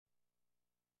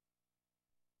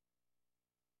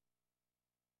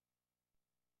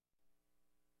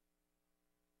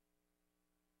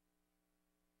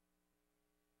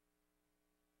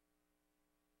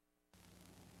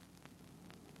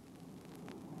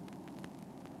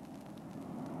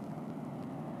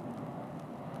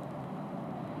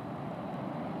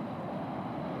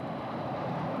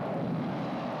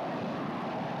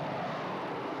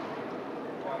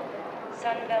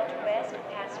Sunbelt West,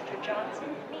 passenger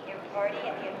Johnson, meet your party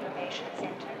at the information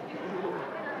center.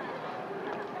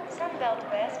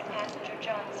 Sunbelt West, passenger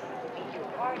Johnson, meet your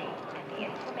party at the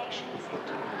information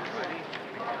center. Ready?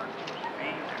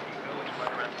 Speed, village by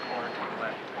rest corner to the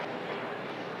left.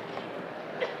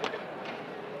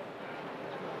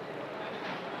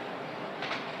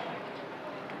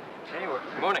 Hey,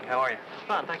 good morning. How are you?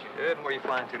 Fine, thank you. Good. Where are you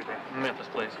flying to today? Memphis,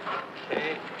 please.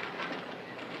 Okay.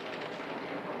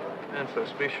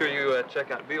 Memphis. Be sure you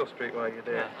check out Beale Street while you're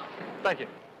there. Yeah. Thank you.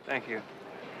 Thank you.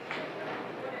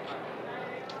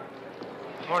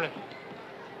 Morning.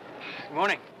 Good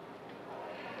morning.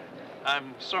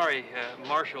 I'm sorry,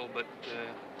 Marshal, but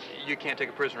you can't take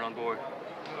a prisoner on board.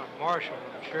 Marshal,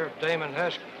 Sheriff Damon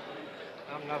Husky.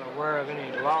 I'm not aware of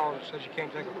any law that says you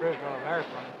can't take a prisoner on an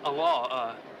airplane. A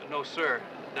law? No, sir.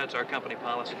 That's our company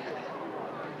policy.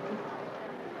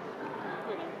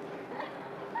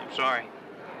 I'm sorry.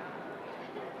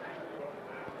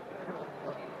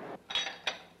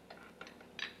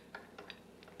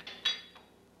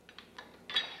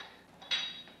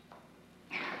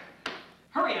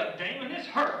 Hurry up, Damon. This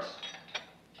hurts.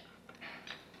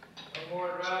 No more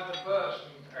to ride the bus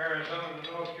from Arizona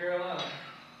to North Carolina.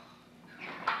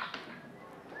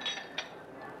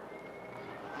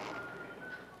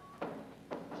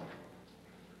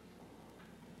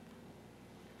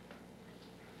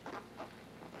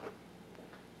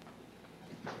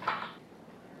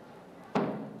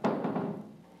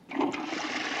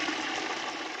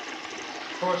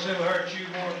 Of course, it'll hurt you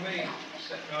more than me,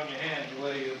 sitting on your hands the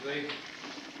way you'll be.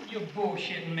 You're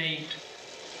bullshitting me.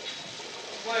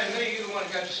 Blame me, you the one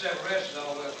that got yourself arrested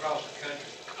all the way across the country.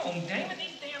 Come on, Damon.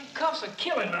 These damn cuffs are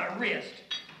killing my wrist.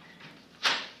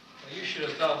 Well, you should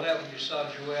have thought of that when you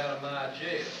sought your way out of my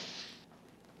jail.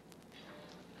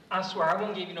 I swear I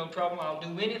won't give you no trouble. I'll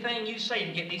do anything you say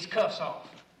to get these cuffs off.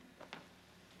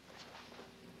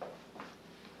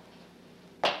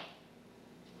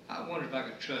 I wonder if I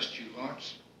could trust you,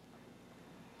 Lawrence.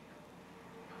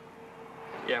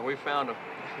 Yeah, we found him.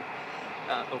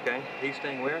 Okay. He's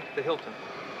staying where? The Hilton.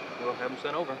 We'll have him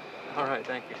sent over. All right,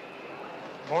 thank you.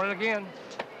 Morning again.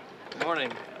 Good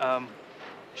morning.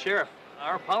 Sheriff,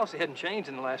 our policy hadn't changed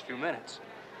in the last few minutes.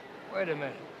 Wait a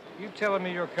minute. You telling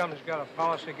me your company's got a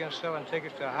policy against selling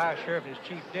tickets to a high sheriff and his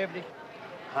chief deputy?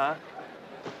 Huh?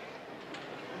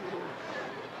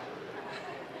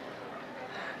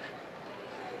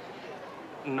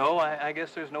 No, I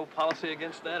guess there's no policy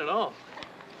against that at all.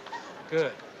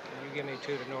 Good. You give me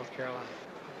 2 to North Carolina.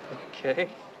 Okay.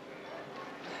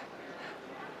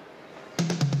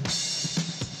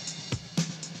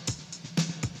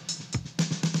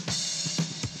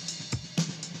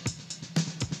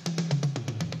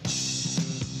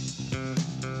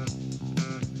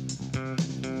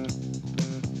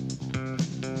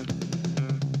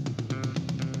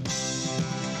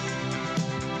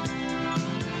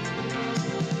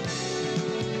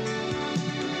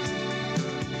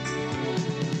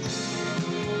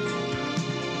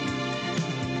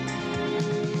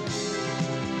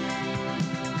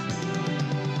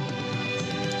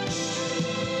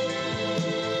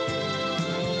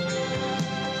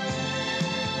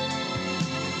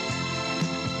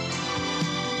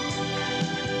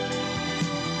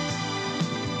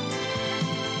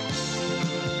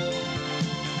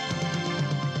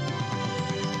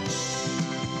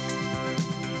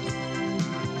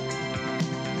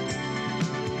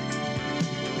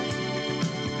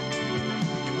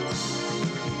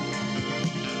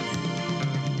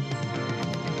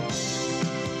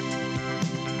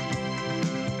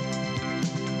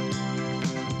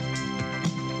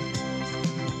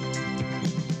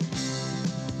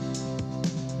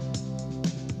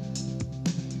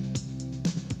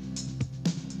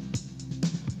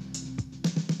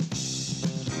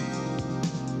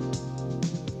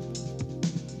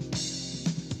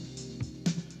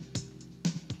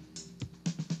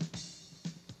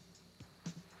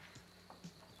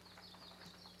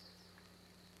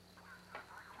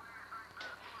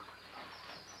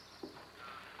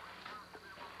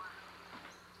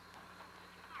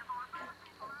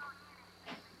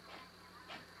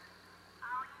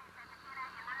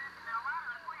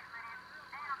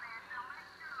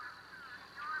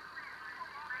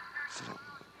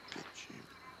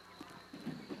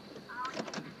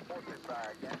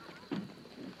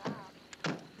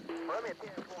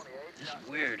 This is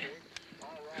weird.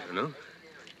 I don't know.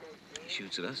 He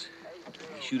shoots at us.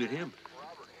 We shoot at him.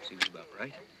 Seems about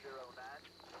right.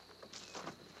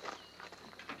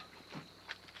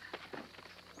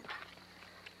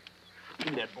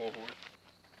 Give me that bullhorn.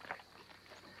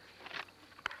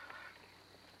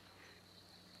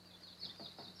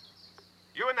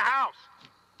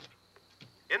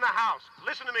 In the house.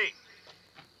 Listen to me.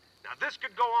 Now, this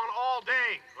could go on all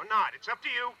day, or not. It's up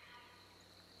to you.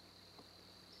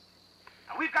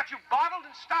 Now, we've got you bottled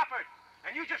and stoppered,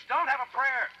 and you just don't have a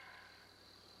prayer.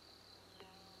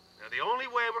 Now, the only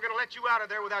way we're going to let you out of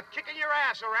there without kicking your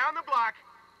ass around the block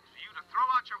is for you to throw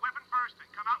out your weapon first and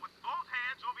come out with both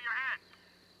hands over your head.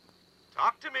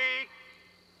 Talk to me.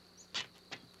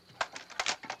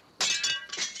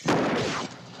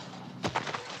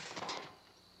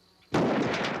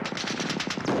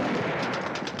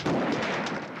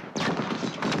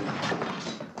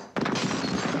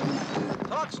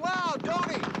 Talks loud, don't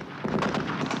he?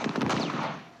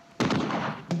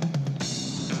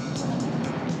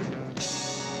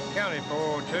 County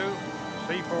 402,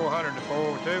 C400 to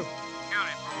 402.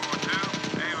 County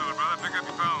 402. Hey, little brother, pick up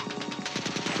your phone.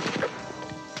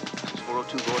 This is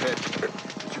 402, go ahead.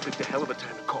 But you picked a hell of a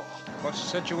time to call. What's the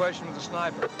situation with the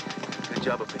sniper? Good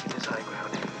job of picking his high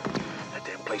ground. That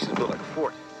damn place is built like a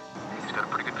fort. He's got a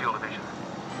pretty good field of vision.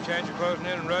 Chance of closing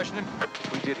in and rushing him?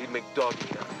 If we did, he'd make dog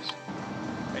meat out of us.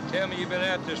 Hey, tell me you've been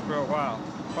at this for a while.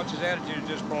 What's his attitude at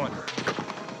this point?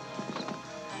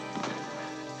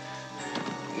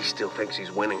 He still thinks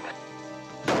he's winning.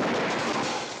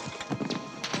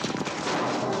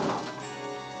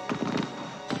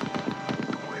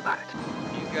 Don't worry about it.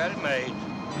 You got it made.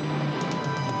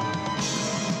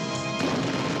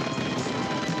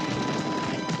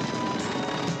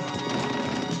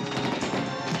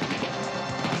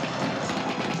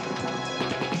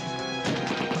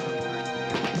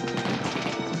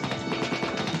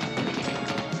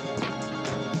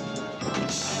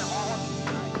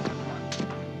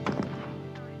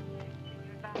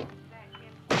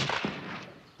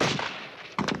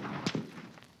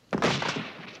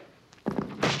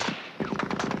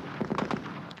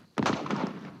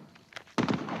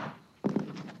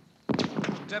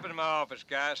 Step into my office,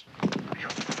 guys.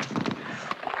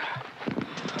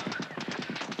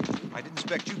 I didn't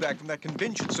expect you back from that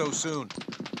convention so soon.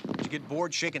 Did you get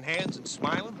bored shaking hands and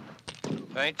smiling?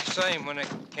 It ain't the same when they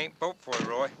can't vote for you,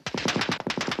 Roy.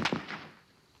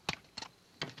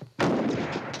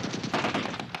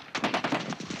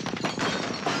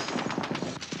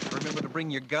 Remember to bring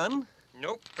your gun?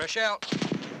 Nope, fresh out.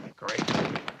 Great.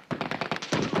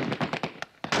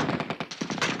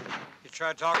 You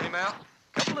tried talking him out?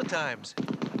 Couple of times.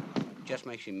 Just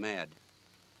makes him mad.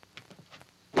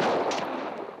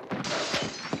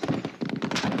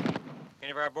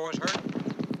 Any of our boys hurt?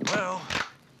 Well,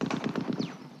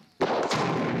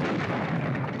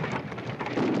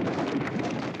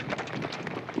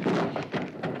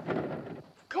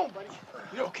 Come on, buddy.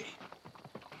 You're okay.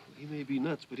 He may be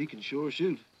nuts, but he can sure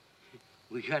shoot.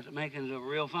 We got the makings of a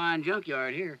real fine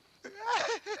junkyard here.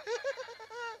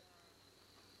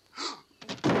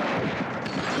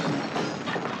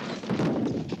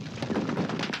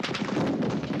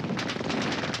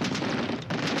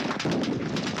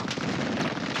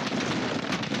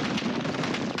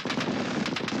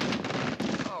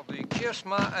 I'll be kiss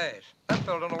my ass. That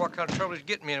fellow don't know what kind of trouble he's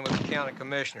getting me in with the county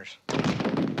commissioners.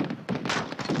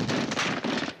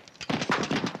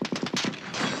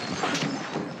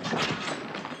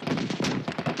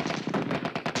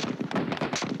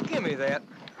 Give me that.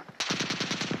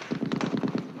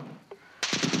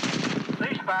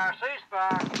 Ceasefire,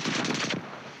 ceasefire.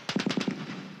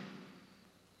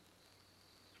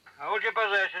 Hold your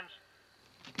positions.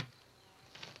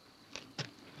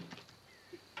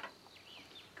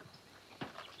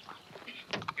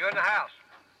 You're in the house.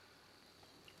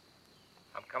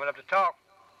 I'm coming up to talk.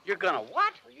 You're gonna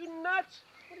what? Are you nuts?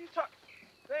 What are you talking?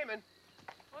 Damon,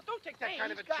 well, don't take that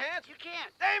kind of a chance. You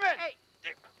can't. Damon! Hey.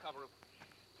 Cover him.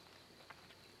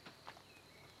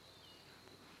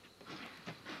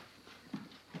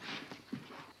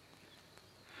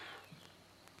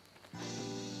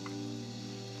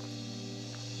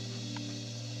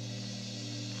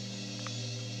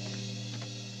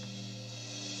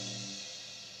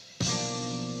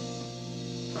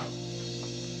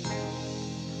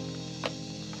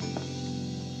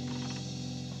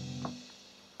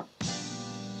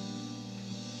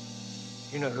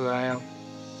 You know who I am,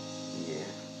 Yeah.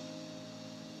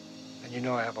 and you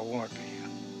know I have a warrant for you.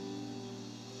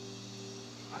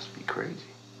 Must be crazy.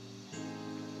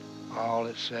 All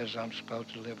it says I'm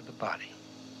supposed to live with the body.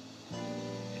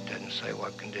 It doesn't say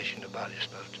what condition the body's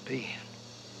supposed to be in.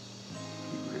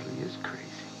 He really is crazy.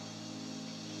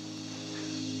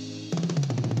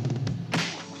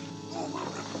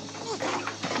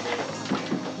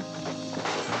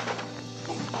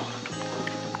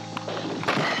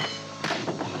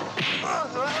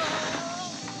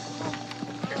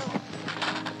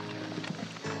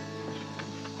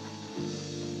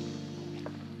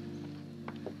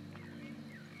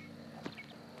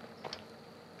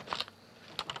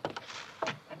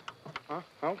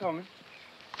 I'm coming.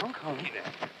 I'm coming.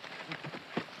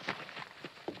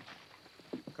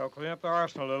 Go clean up the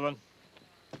arsenal, Lillian.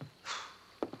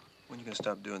 When you gonna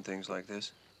stop doing things like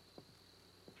this?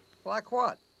 Like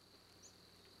what?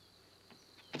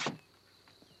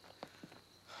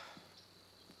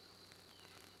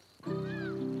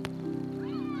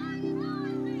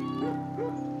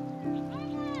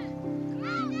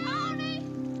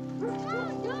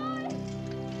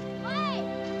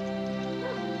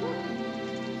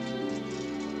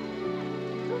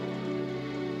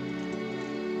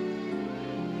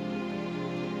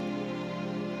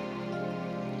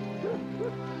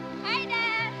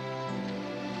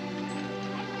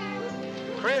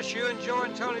 Chris, you and Joe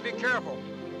and Tony, be careful.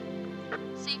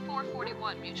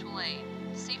 C441, mutual aid.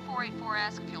 C484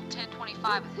 ask if you'll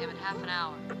 1025 with him in half an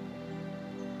hour.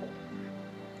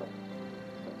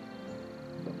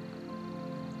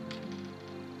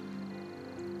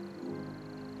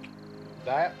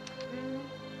 That?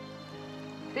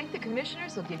 Think the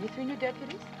commissioners will give you 3 new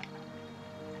deputies?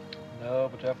 No,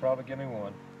 but they'll probably give me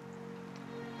 1.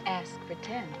 Ask for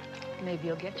 10. Maybe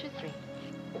you'll get your 3.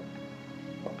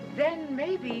 Then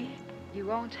maybe you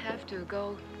won't have to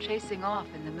go chasing off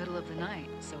in the middle of the night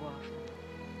so often.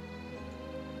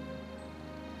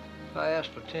 If I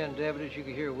asked for 10 deputies, you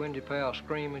could hear Windy Pal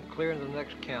screaming clear into the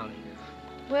next county.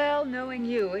 Well, knowing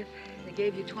you, if they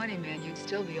gave you 20 men, you'd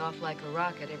still be off like a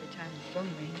rocket every time the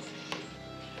phone rings.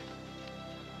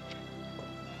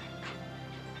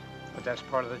 But that's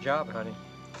part of the job, honey.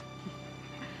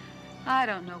 I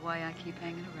don't know why I keep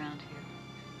hanging around here.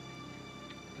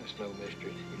 That's no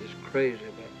mystery. You're just crazy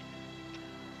about it.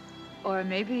 Or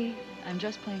maybe I'm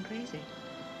just plain crazy.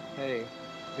 Hey,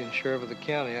 being sheriff of the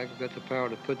county, I've got the power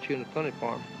to put you in the funny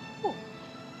farm. Oh.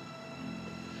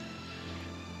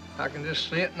 I can just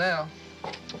see it now.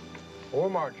 Poor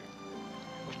Marjorie.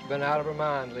 Must have been out of her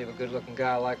mind to leave a good-looking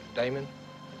guy like Damon.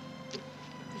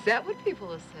 Is that what people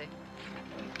will say?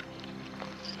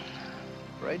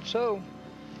 Afraid so.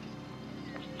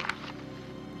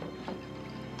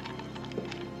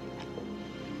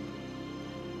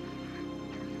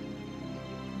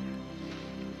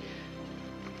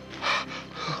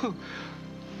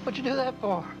 What'd you do that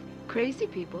for? Crazy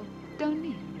people don't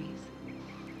need a reason.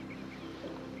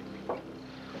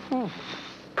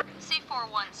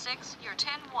 C416, you're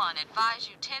 10-1. Advise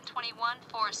you 1021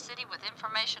 Forest City with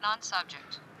information on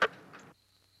subject.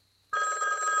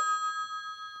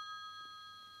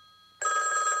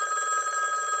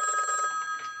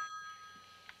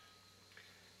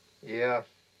 Yeah.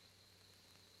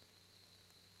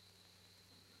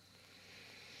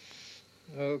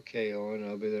 Okay, Owen,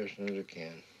 I'll be there as soon as I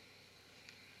can.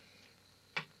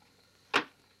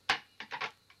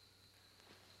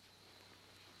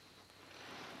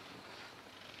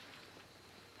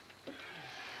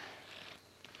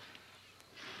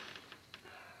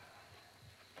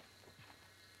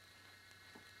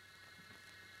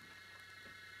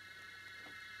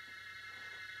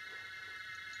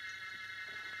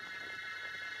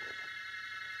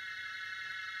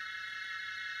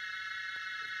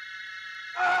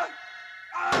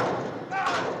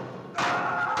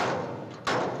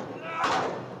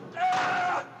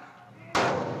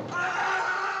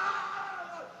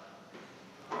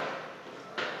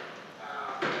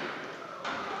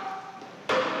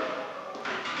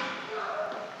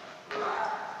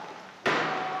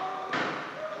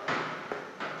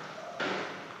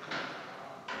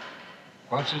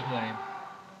 What's his name?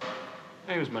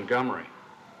 Name is Montgomery.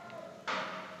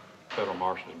 Federal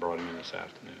marshals brought him in this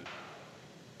afternoon.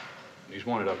 He's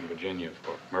wanted up in Virginia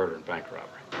for murder and bank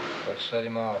robbery. What set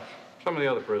him off? Some of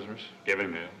the other prisoners giving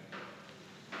him hell.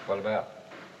 What about?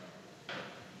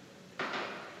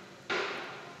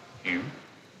 You?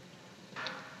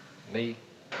 Me?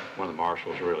 One of the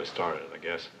marshals really started it, I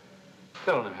guess.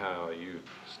 Telling him how you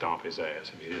stomp his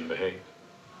ass if he didn't behave.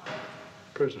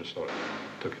 Prisoners sort of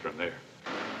took it from there.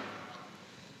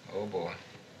 Oh, boy.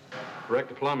 Wrecked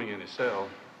the plumbing in his cell.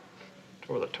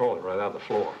 Tore the toilet right out of the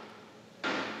floor.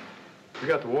 We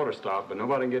got the water stopped, but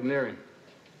nobody can get near him.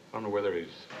 I don't know whether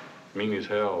he's mean as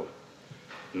hell,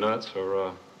 nuts,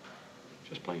 or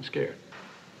just plain scared.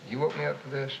 You woke me up for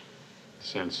this?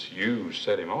 Since you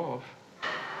set him off,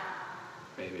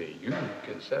 maybe you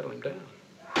can settle him down.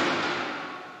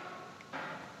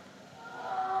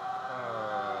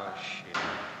 Oh, shit.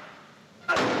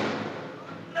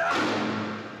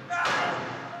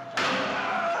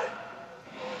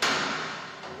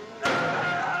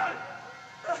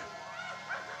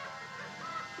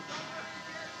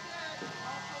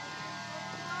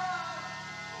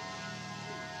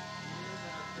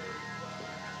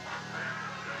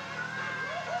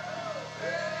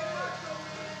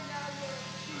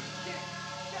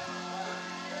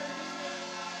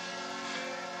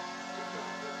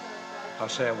 I'll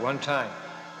say it one time.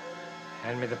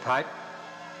 Hand me the pipe,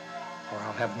 or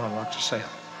I'll have them unlock the cell.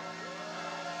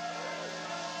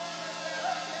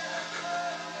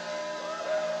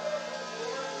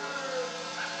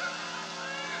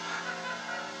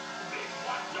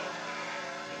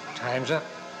 Time's up.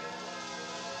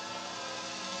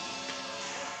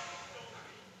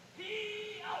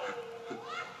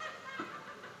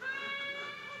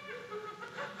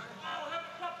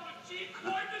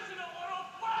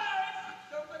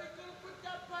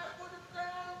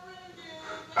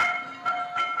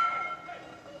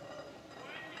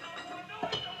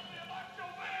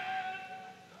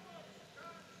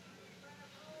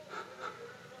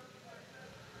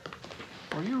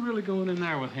 Are you really going in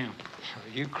there with him?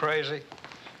 Are you crazy?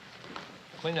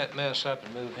 Clean that mess up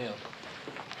and move him.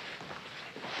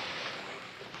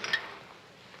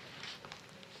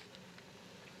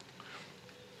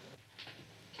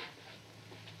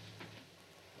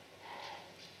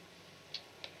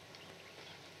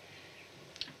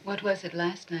 What was it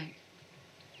last night?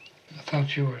 I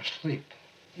thought you were asleep.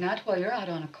 Not while you're out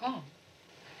on a call.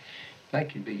 I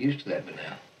think you'd be used to that by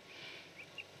now.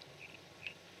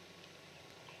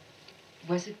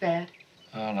 Was it bad?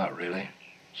 Oh, not really.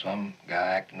 Some guy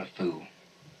acting a fool.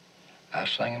 I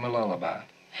sang him a lullaby,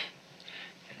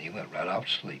 and he went right off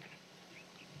to sleep.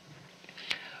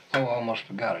 Oh, I almost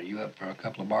forgot. Are you up for a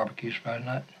couple of barbecues Friday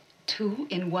night? 2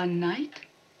 in one night?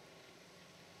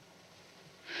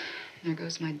 There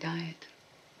goes my diet.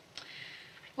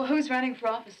 Well, who's running for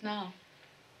office now?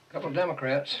 A couple of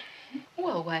Democrats.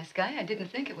 Well, wise guy, I didn't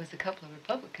think it was a couple of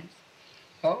Republicans.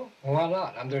 Oh, well, why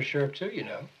not? I'm their sheriff, too, you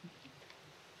know.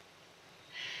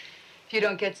 If you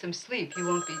don't get some sleep, you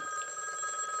won't be...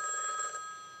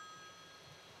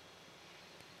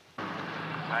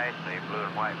 I see a blue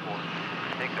and white Ford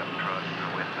pickup truck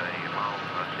with a long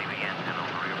CB engine on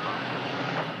the rear bumper.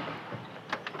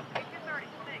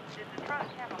 236, did the truck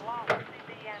have a long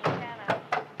CB antenna?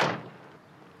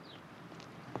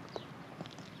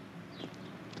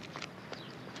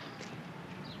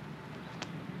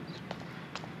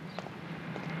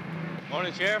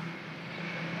 Morning, Sheriff.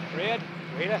 Red,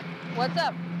 Rita. What's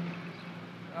up?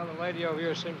 Well, the lady over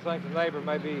here seems to think the neighbor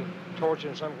may be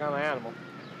torturing some kind of animal.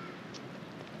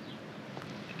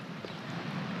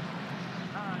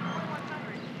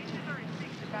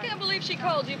 I can't believe she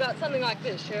called you about something like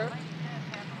this, Sheriff.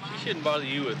 She shouldn't bother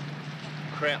you with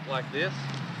crap like this.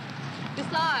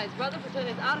 Besides, Rutherford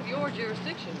is out of your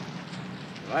jurisdiction.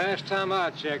 Last time I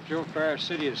checked, your fair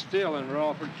city is still in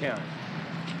Rutherford County.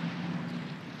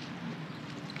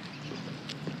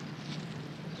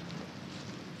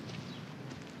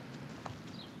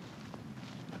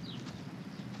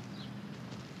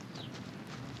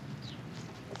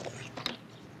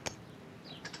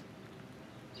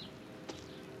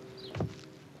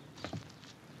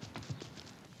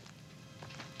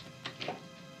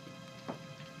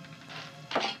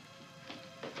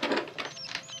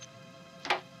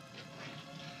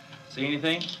 See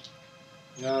anything?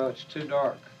 No, it's too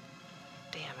dark.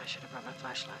 Damn, I should have brought my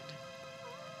flashlight.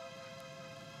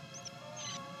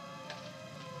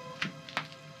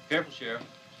 Careful, Sheriff.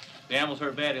 The animal's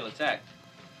hurt bad, he'll attack.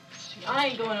 I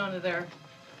ain't going under there.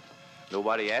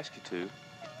 Nobody asked you to.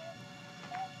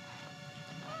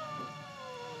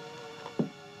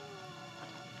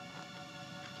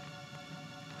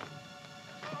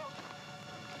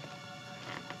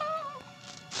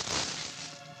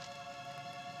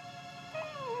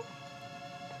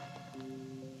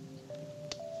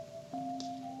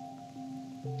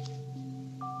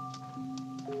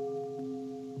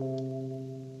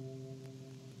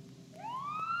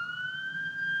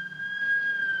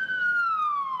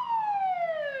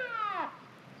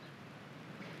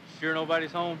 Sure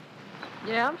nobody's home?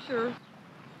 Yeah, I'm sure.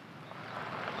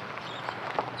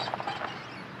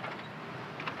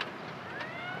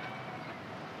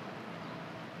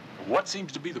 What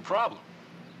seems to be the problem?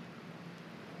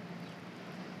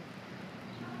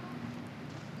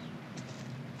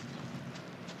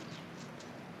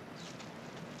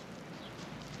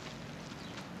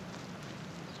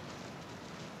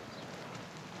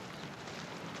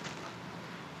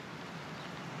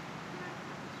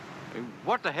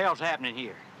 What the hell's happening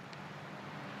here?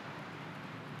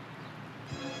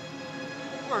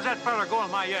 Where's that fella going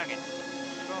with my youngin?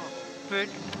 Bitch.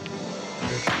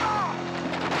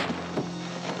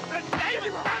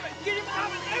 David, stop it! Get him out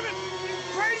of it, David!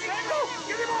 Crazy!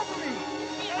 Get him off of me!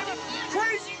 David,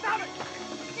 crazy! Stop it!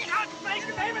 Stop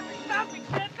it, David! Stop it!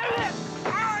 Can't do this!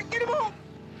 All right, get him off!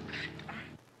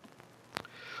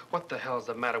 What the hell's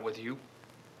the matter with you?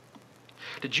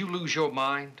 Did you lose your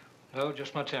mind? No,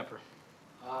 just my temper.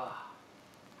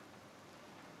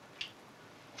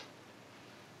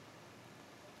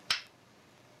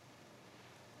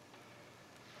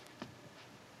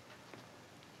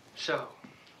 So,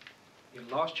 you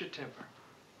lost your temper.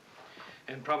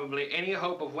 And probably any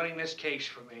hope of winning this case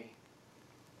for me.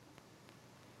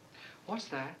 What's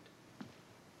that?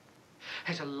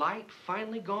 Has a light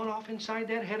finally gone off inside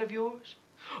that head of yours?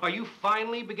 Are you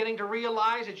finally beginning to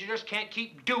realize that you just can't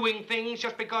keep doing things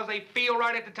just because they feel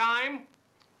right at the time?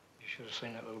 You should have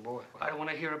seen that little boy. I don't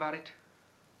want to hear about it.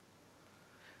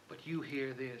 But you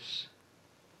hear this.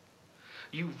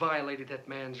 You violated that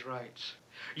man's rights.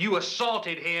 You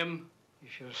assaulted him. You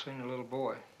should have seen the little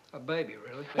boy. A baby,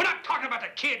 really. We're not talking about the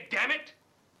kid, damn it!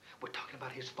 We're talking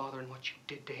about his father and what you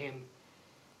did to him.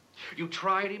 You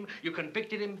tried him, you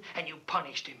convicted him, and you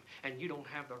punished him. And you don't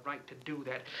have the right to do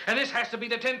that. And this has to be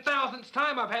the 10,000th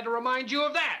time I've had to remind you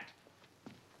of that.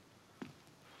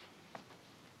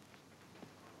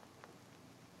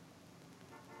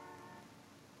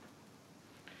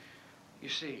 You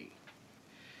see,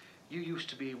 you used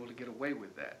to be able to get away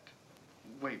with that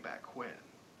way back when.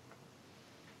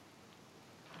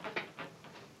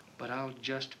 But I'll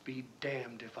just be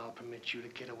damned if I'll permit you to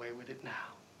get away with it now.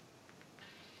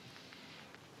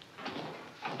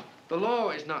 The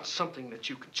law is not something that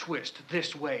you can twist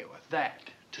this way or that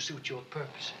to suit your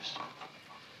purposes.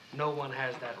 No one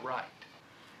has that right.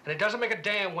 And it doesn't make a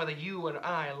damn whether you and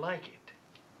I like it.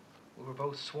 We were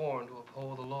both sworn to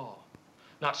uphold the law,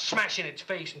 not smash in its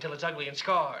face until it's ugly and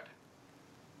scarred.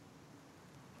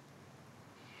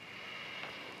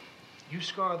 You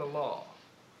scar the law,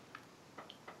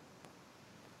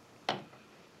 and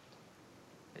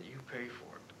you pay for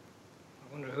it.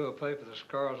 I wonder who'll pay for the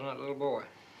scars on that little boy.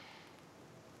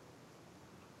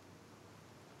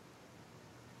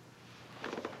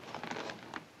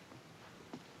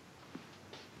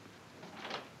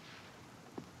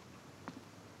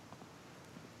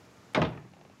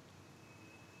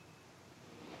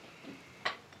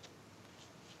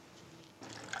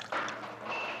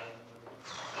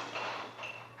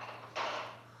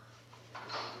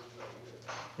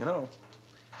 You know,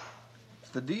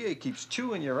 if the DA keeps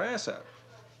chewing your ass out,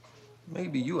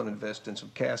 maybe you will invest in some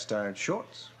cast iron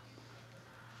shorts.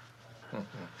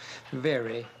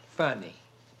 Very funny.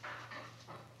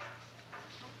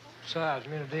 Besides,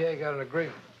 me and the DA got an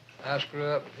agreement. I screw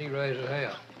up, he raises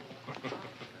hell.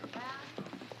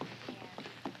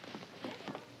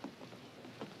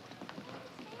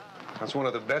 That's one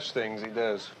of the best things he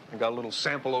does. I got a little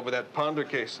sample over that Ponder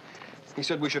case. He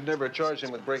said we should never charge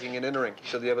him with breaking and entering. He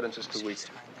said the evidence is too weak.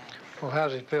 Well,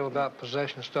 how's he feel about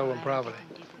possession of stolen property?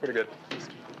 Pretty good.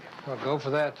 Well, go for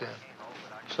that then.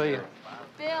 See ya.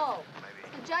 Bill,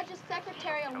 the judge's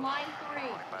secretary on line 3.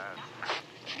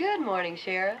 Good morning,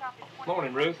 Sheriff.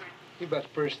 Morning, Ruth. You about the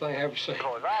prettiest thing I ever seen.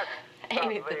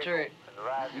 Ain't it the truth?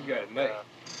 You got it made.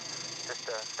 Just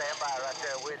stand by right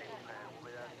there with him.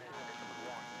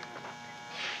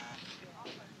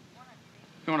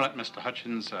 You want to let Mr.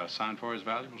 Hutchins sign for his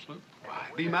valuables, Luke? Why,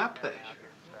 it'd be my pleasure.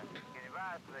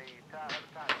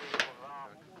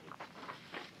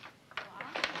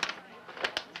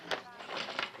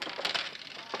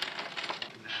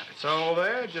 It's all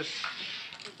there. Just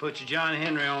put your John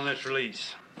Henry on this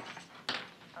release.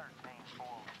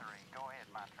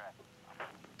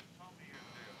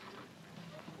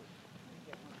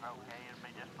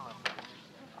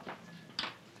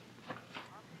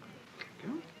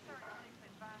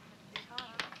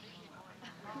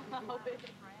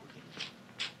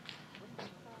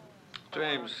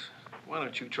 James, why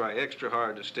don't you try extra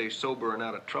hard to stay sober and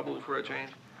out of trouble for a change?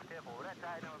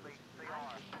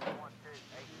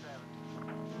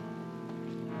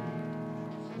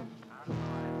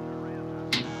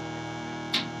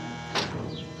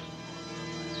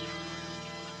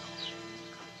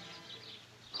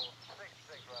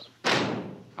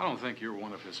 I don't think you're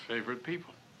one of his favorite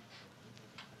people.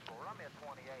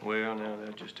 Well, now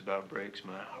that just about breaks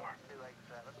my heart.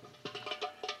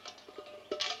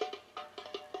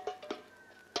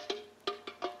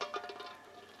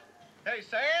 Hey,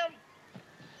 Sam?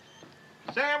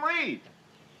 Sam Reed.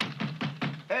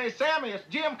 Hey, Sammy, it's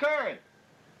Jim Curry.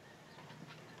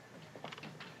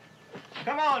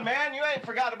 Come on, man, you ain't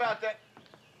forgot about that.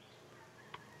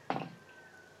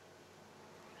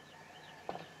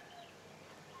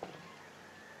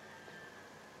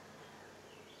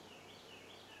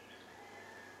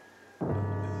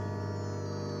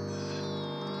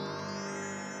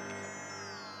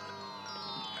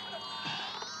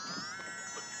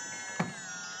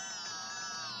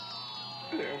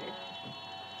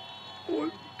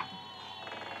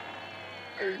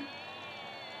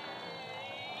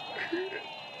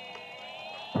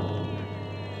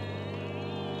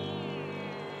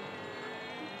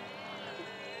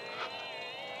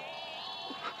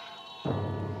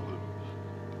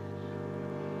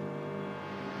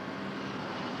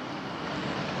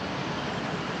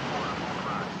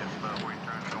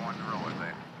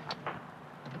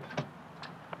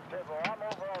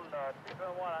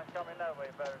 221, I'm coming that way,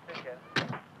 better pick it.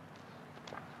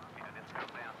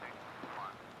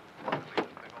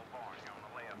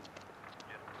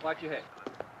 Watch your head.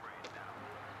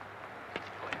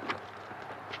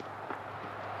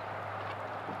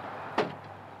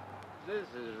 This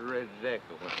is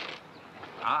ridiculous.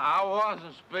 I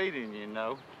wasn't speeding, you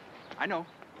know. I know.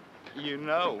 You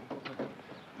know?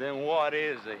 Then what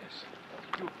is this?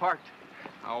 You were parked.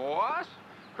 I was?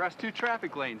 Across 2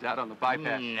 traffic lanes out on the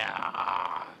bypass.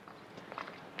 Nah.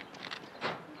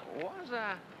 Was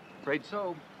I? Afraid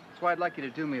so. That's why I'd like you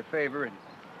to do me a favor and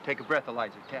take a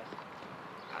breathalyzer test.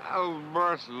 Those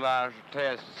breathalyzer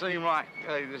tests seem like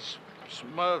they just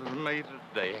smothered me to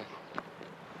death.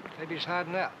 Maybe he's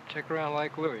hiding out. Check around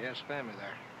Lake Louie. He has family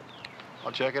there.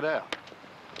 I'll check it out.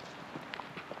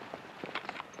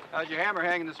 How's your hammer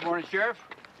hanging this morning, Sheriff?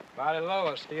 Mighty low.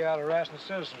 I see you out harassing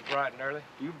citizens bright and early.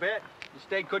 You bet. The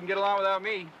state couldn't get along without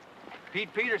me.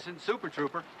 Pete Peterson, Super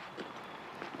Trooper.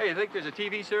 Hey, you think there's a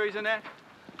TV series in that?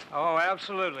 Oh,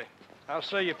 absolutely. I'll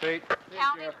see you, Pete.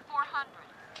 County 400.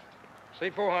 See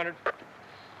 400. A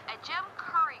Jim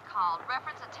Curry called.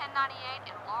 Reference a 1098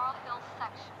 in Laurel Hill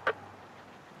section.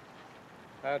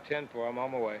 10-4. I'm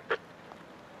on my way.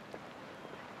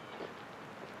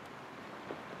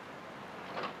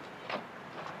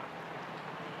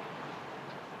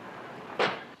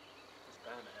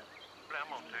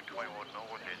 I'm on 221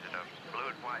 north. Is it a blue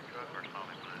and white truck or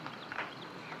solid blue?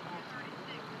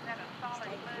 36, is that a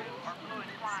solid blue or blue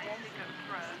and white pickup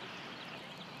truck?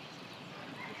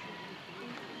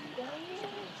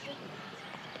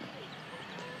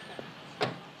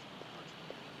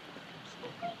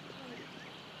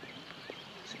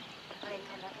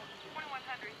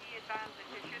 He advised that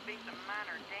there should be some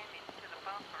minor damage to the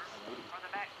bumper or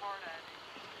the back part of it.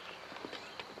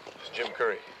 It's Jim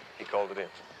Curry. He called it in.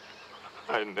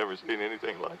 I had never seen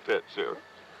anything like that, Sheriff.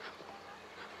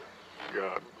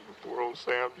 God, poor old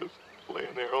Sam just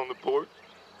laying there on the porch.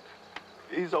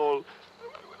 He's all...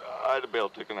 Ida Bell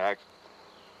took an accident.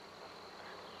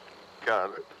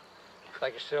 God.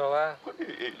 Think he's still alive?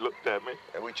 He looked at me.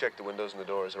 And we checked the windows and the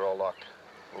doors. They're all locked.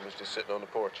 Woman's just sitting on the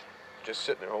porch. Just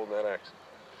sitting there holding that axe.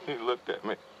 He looked at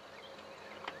me.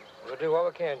 We'll do what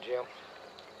we can, Jim.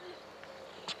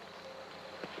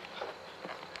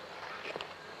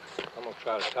 I'm gonna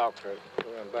try to talk to her. Go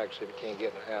around back, see if we can't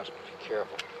get in the house, but be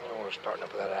careful. I don't want to start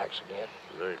up with that axe again.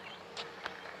 Right.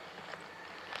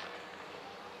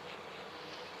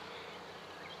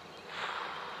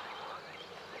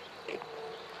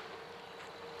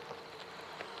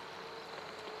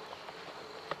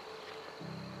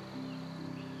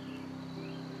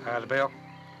 Ida Bell.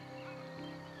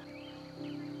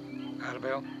 Ida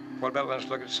Bell. What about letting us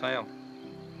look at Sam?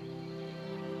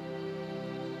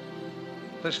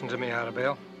 Listen to me, Ida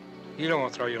Bell. You don't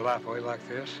want to throw your life away like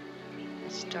this. I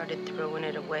started throwing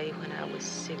it away when I was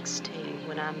 16,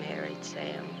 when I married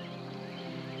Sam.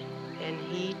 And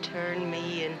he turned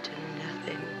me into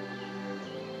nothing.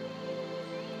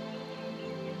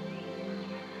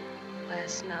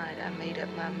 Last night, I made up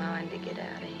my mind to get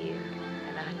out of here,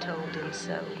 and I told him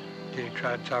so. Did he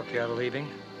try to talk you out of leaving?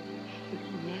 He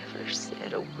never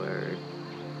said a word.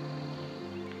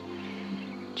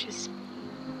 Just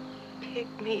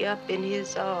picked me up in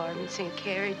his arms and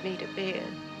carried me to bed.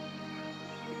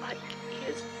 Like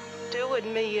his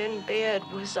doing me in bed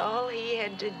was all he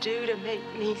had to do to make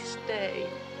me stay.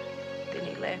 Then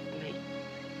he left me.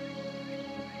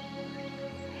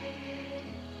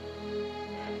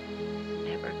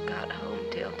 Never got home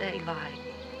till daylight.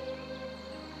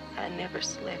 I never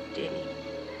slept any.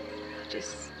 I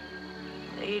just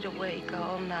stayed awake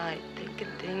all night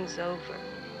thinking things over.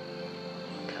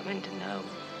 Coming to know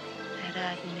that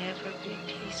I'd never be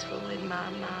peaceful in my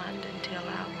mind until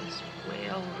I was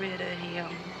well rid of him.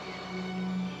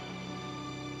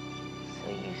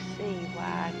 So you see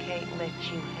why I can't let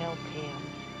you help him.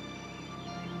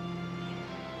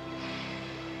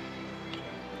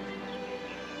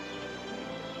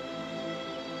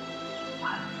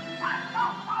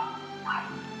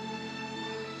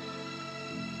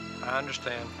 I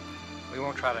understand. We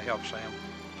won't try to help Sam.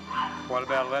 What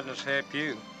about letting us help you?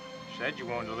 You said you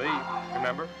wanted to leave,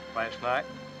 remember, last night?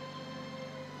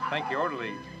 I think you ought to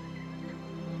leave.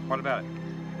 What about it?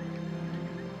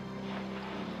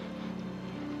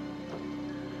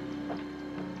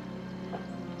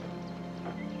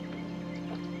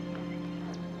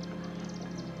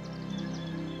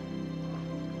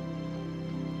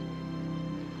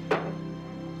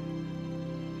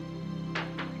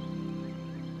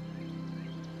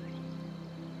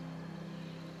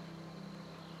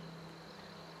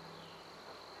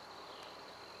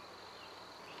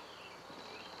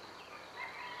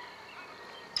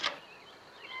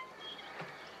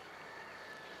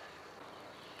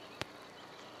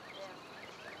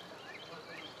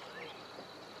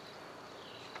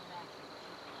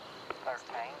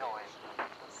 13 noise.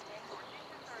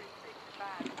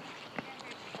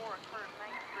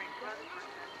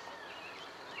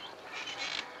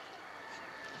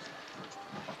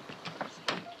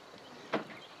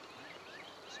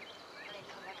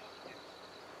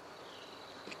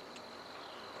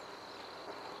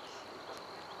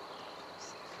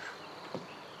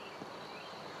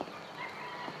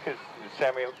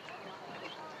 Samuel.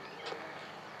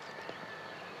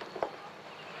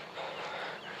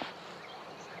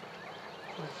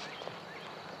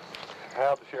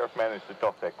 How'd the sheriff manage to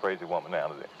talk that crazy woman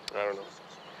out of it? I don't know.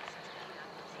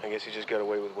 I guess he just got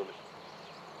away with women.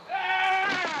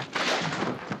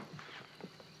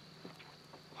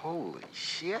 Holy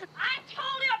shit. I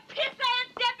told you, piss-ass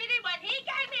deputy, when he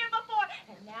came here before.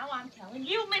 And now I'm telling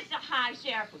you, Mr. High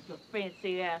Sheriff, with your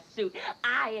fancy-ass suit,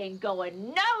 I ain't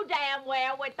going no damn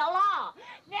where with the law.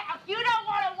 Now, if you don't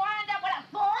want to wind up with a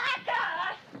black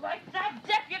eye like that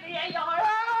deputy of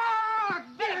yours,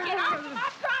 better get off of my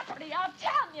property, I'm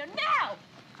telling you now.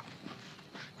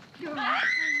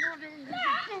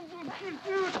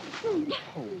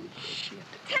 Holy shit.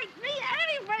 Take me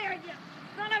anywhere, you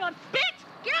son of a bitch!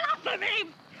 Get off of me!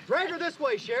 Drag her this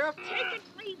way, Sheriff. Taking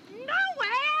me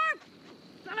nowhere!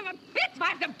 Son of a bitch! I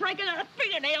have to break another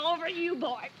fingernail over you,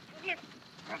 boy.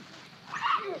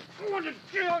 I want to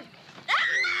kill you.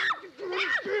 No, I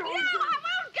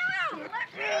won't go! Let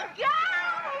me go!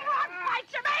 What fight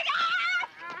you make?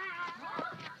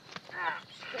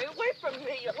 Stay away from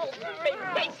me, you little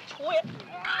red-faced twit!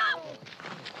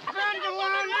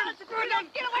 Vangeline!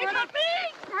 Get away from me!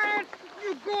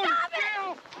 You go to Stop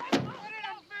jail! it!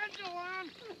 Vangeline! Let go of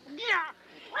me!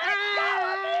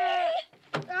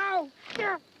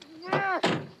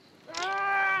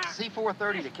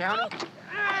 C-430 to county. Go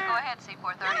ahead,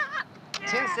 C-430.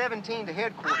 1017 to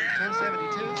headquarters.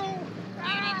 1072. Do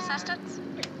you need assistance?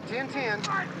 1010.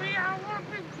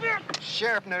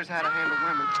 Sheriff knows how to handle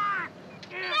women.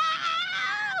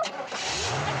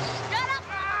 Shut up!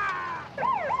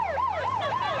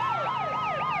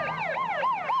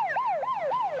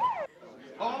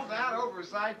 All that over a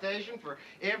citation for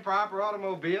improper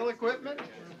automobile equipment?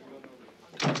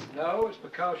 No, it's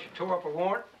because she tore up a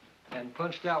warrant and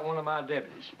punched out one of my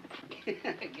deputies.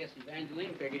 I guess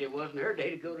Evangeline figured it wasn't her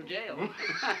day to go to jail.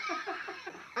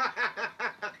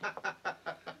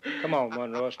 Come on,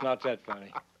 Monroe, it's not that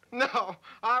funny. No,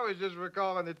 I was just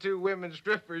recalling the two women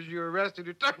strippers you arrested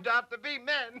who turned out to be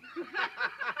men.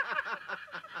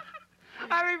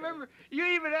 I remember you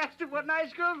even asked him what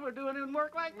nice girls were doing in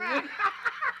work like that.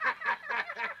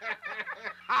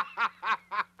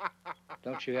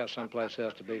 Don't you have someplace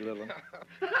else to be, Little?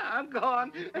 I'm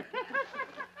gone.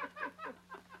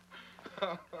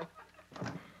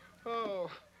 Oh,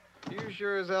 you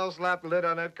sure as hell slapped the lid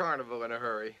on that carnival in a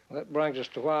hurry. That brings us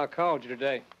to why I called you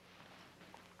today.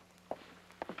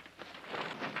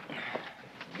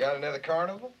 You got another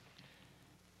carnival?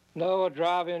 No, a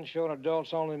drive-in showing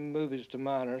adults-only movies to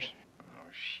minors.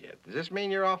 Oh, shit. Does this mean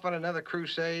you're off on another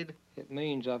crusade? It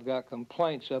means I've got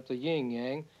complaints up the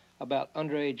yin-yang about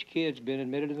underage kids being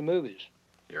admitted to the movies.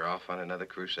 You're off on another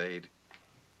crusade?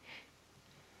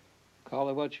 Call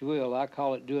it what you will. I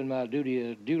call it doing my duty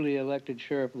as duly elected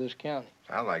sheriff of this county.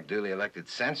 I like duly elected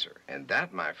censor, and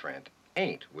that, my friend,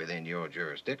 ain't within your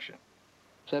jurisdiction.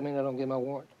 Does that mean I don't get my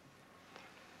warrant?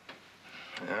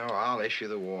 No, I'll issue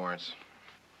the warrants.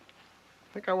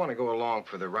 I think I want to go along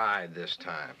for the ride this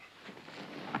time.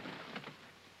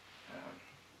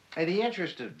 In the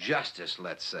interest of justice,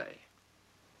 let's say.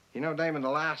 You know, Damon, the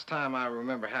last time I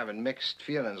remember having mixed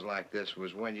feelings like this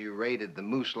was when you raided the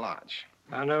Moose Lodge.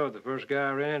 I know. The first guy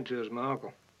I ran into is my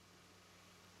uncle.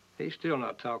 He's still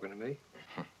not talking to me.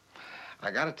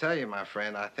 I gotta tell you, my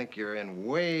friend, I think you're in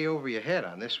way over your head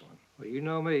on this one. Well, you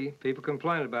know me. People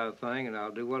complain about a thing, and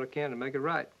I'll do what I can to make it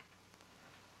right.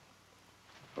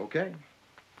 Okay.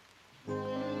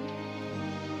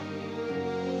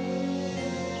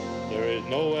 There is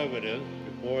no evidence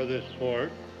before this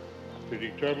court to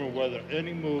determine whether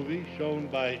any movie shown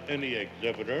by any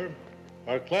exhibitor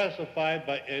or classified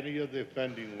by any of the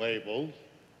offending labels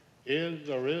is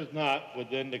or is not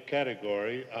within the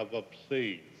category of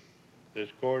obscene. This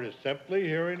court is simply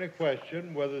hearing a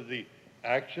question whether the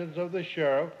actions of the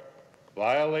sheriff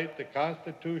violate the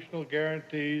constitutional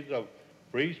guarantees of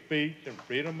free speech and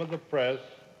freedom of the press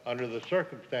under the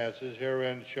circumstances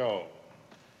herein shown.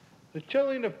 The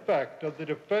chilling effect of the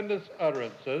defendant's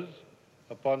utterances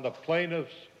upon the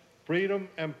plaintiff's freedom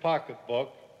and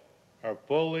pocketbook are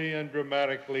fully and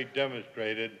dramatically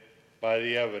demonstrated by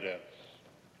the evidence.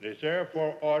 It is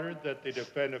therefore ordered that the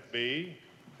defendant be,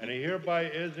 and he hereby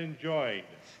is enjoined,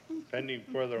 pending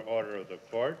further order of the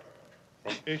court,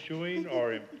 from issuing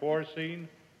or enforcing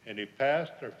any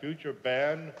past or future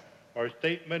ban or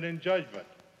statement in judgment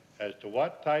as to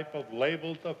what type of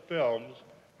labels of films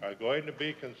are going to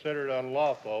be considered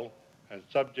unlawful and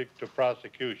subject to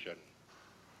prosecution.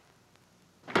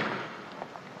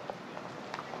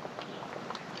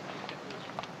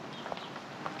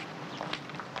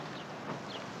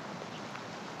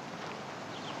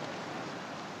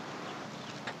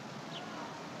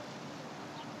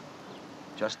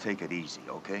 Just take it easy,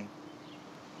 okay?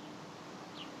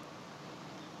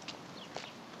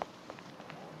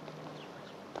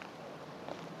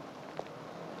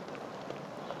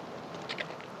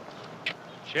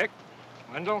 Check.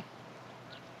 Wendell.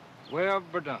 Well,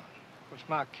 Verdun. What's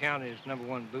my county's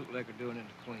 #1 bootlegger doing in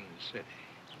the Queen City?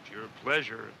 Pure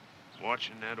pleasure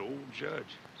watching that old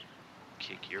judge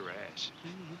kick your ass.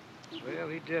 Well,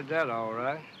 he did that all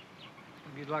right.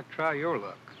 Maybe you'd like to try your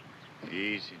luck.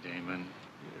 Easy, Damon.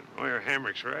 Yeah, Lawyer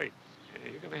Hamrick's right.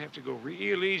 Yeah, you're gonna have to go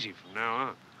real easy from now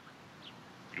on.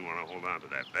 You want to hold on to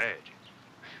that badge.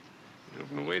 You know,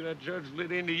 from the way that judge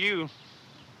lit into you,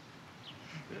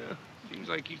 yeah, seems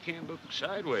like you can't look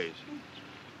sideways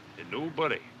at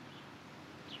nobody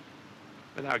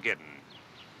without getting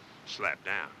slapped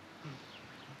down.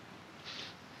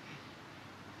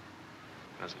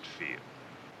 How's it feel?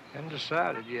 Haven't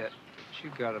decided yet, but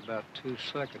you got about 2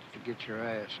 seconds to get your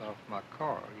ass off my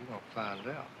car. You're gonna find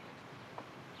out.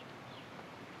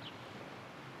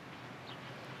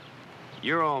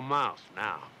 You're all mouth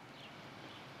now.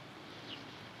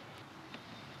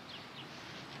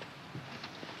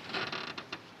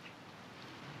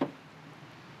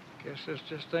 Guess this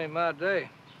just ain't my day.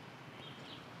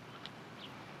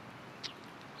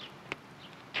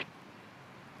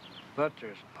 But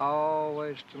there's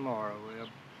always tomorrow, Webb.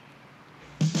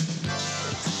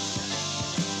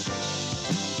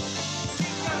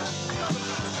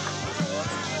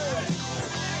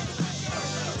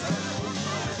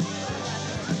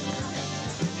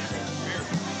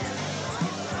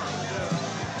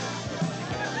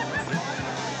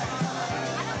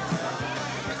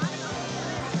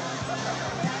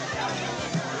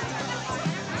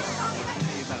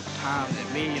 Time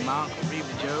that me and my Uncle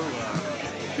Reba Joe,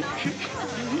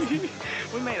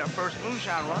 we made our first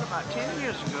moonshine run about 10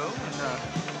 years ago,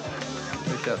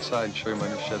 and Take you outside and show you my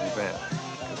new Chevy van.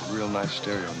 Got a real nice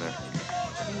stereo in there.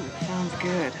 Ooh, sounds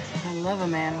good. I love a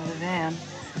man with a van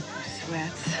who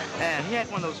sweats. and he had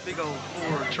one of those big old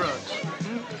Ford trucks.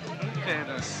 And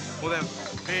with them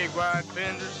big wide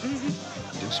fenders.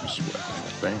 Do some sweat in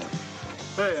his van.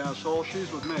 Hey, asshole,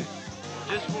 she's with me.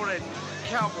 Just for that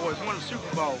Cowboys won the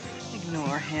Super Bowl.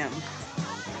 Ignore him.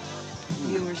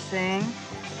 You were saying?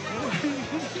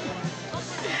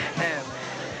 And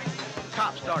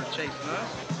cops started chasing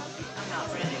us.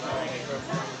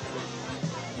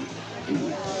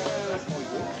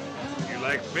 You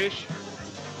like fish?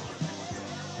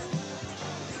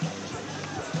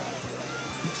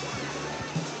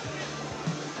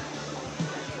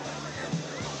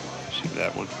 See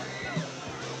that one?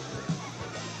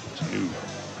 It's new.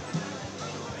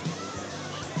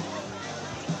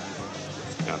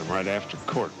 Got him right after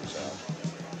court was out.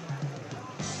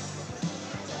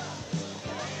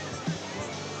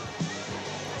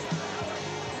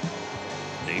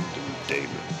 Named him Damon.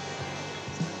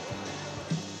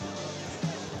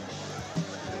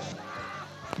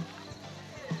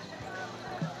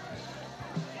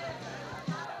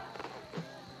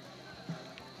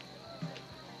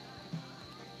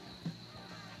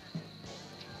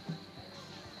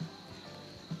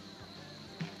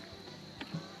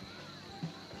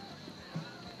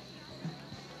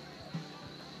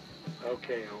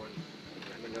 Okay, Owen.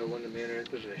 Let me know when the men are in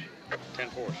position.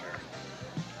 10-4, sir.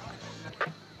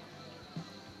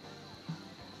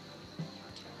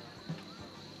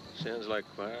 Sounds like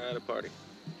quite a party.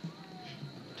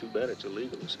 Too bad it's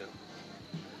illegal as hell.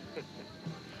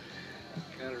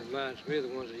 Kind of reminds me of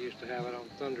the ones that used to have it on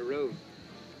Thunder Road.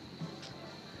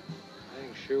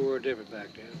 Things sure were different back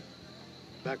then.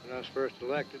 Back when I was first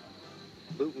elected,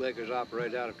 bootleggers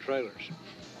operated out of trailers.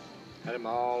 Had them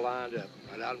all lined up,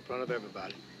 right out in front of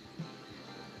everybody.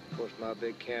 Of course, my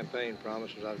big campaign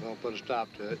promise was I was going to put a stop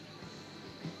to it.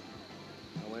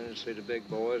 I went in to see the big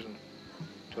boys and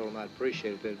told them I'd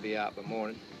appreciate it if they'd be out by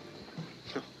morning.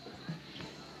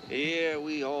 Yeah,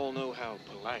 we all know how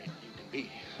polite you can be.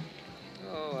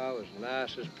 Oh, I was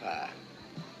nice as pie.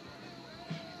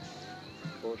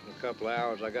 Of course, in a couple of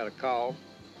hours, I got a call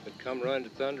that come run to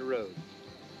Thunder Road.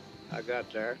 I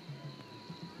got there.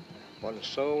 Wasn't a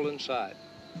soul in sight.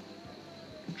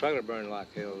 Trailer burned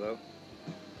like hell, though.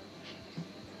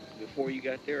 Before you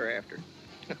got there or after?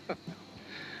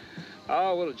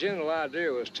 Oh, well, the general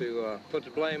idea was to put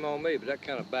the blame on me, but that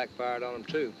kind of backfired on them,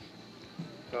 too.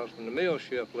 Because when the mill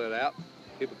shift let out,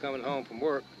 people coming home from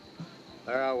work,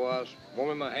 there I was,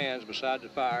 warming my hands beside the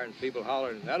fire, and people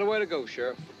hollering, "That a way to go,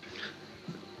 Sheriff."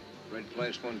 Red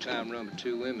place one time run with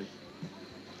 2 women.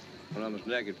 One of them was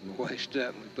naked from the waist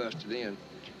up, and we busted in.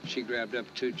 She grabbed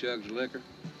up 2 jugs of liquor,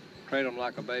 trailed them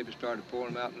like a baby, started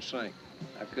pouring them out in the sink.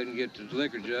 I couldn't get to the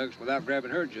liquor jugs without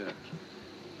grabbing her jugs.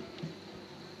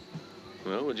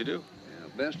 Well, what'd you do? Yeah,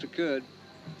 best I could.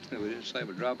 We didn't save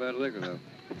a drop out of liquor, though.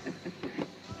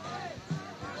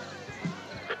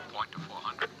 Point to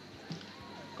 400.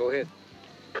 Go ahead.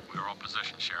 We're all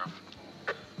position, Sheriff.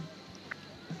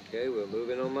 Okay, we'll move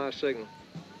in on my signal.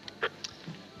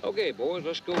 Okay, boys,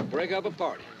 let's go break up a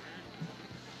party.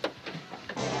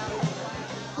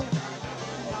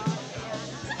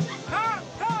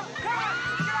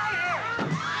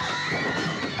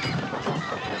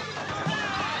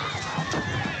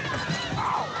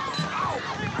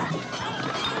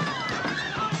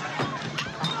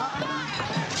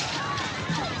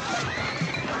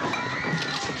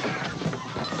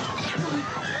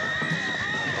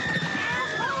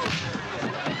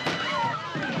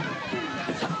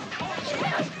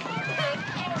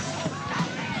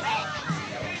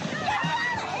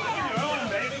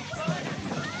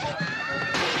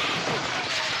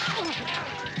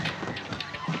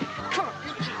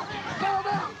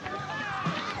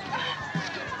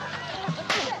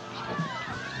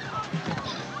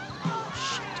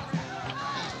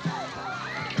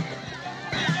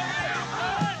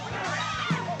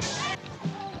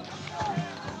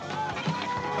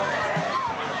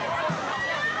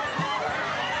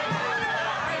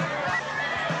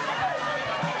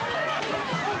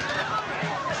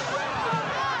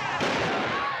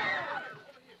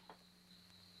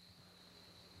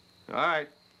 All right.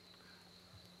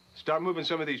 Start moving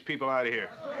some of these people out of here.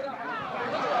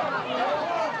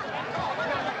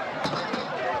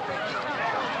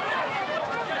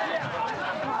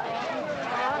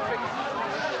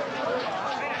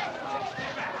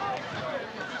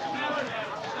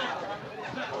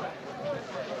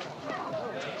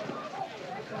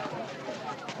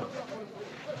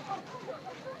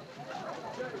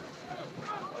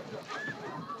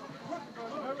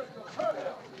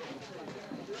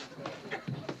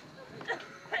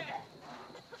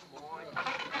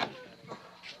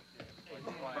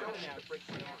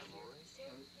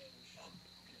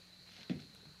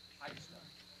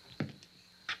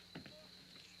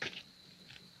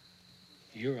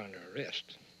 You're under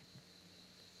arrest.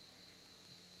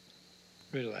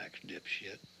 Relax,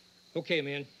 dipshit. Okay,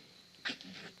 men.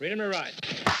 Read 'em to right.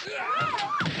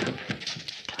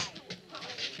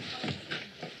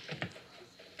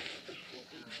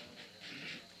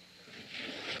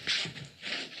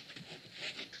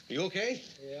 You okay?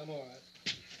 Yeah, I'm all right.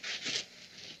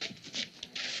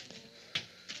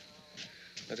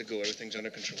 Let it go. Everything's under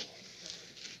control.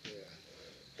 Yeah.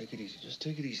 Take it easy. Just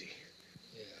take it easy.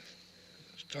 Yeah.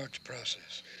 Start the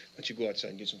process. Let you go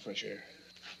outside and get some fresh air.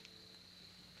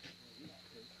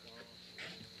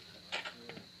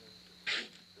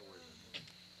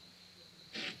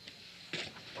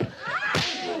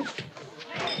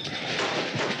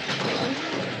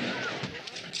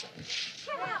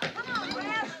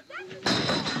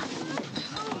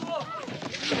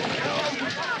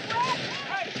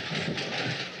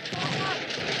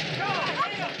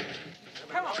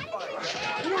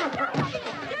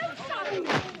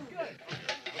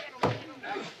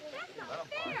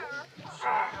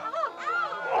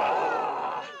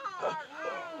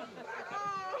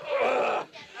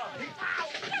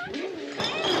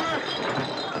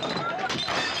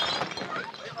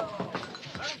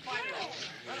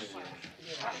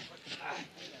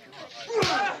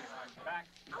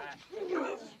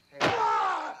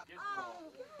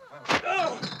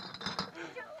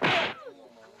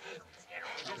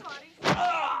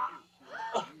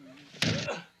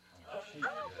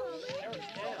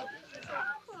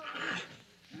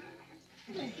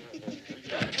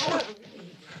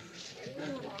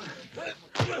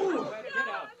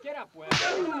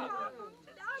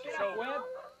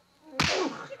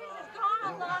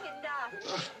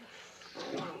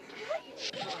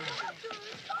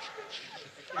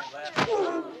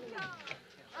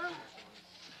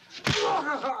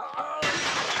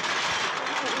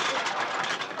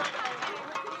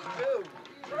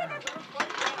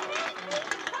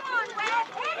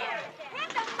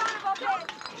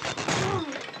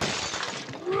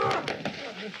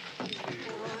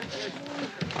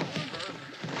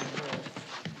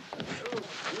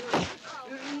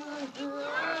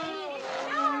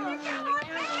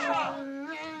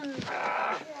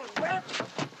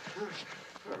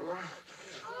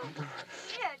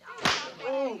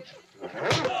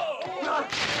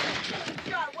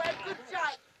 shot, Webb. Good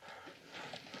shot.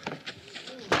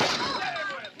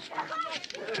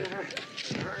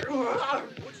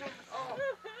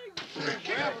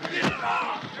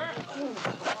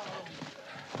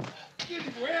 Get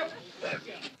him, Webb.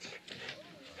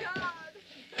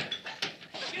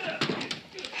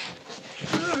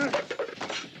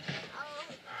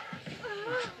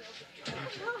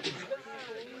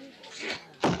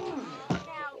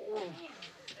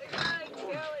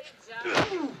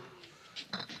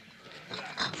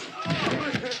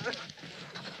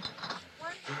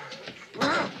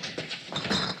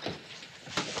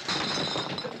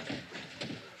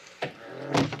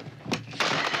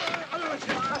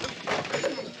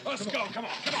 Let's go. Come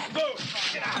on. Move.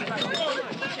 Get out of here.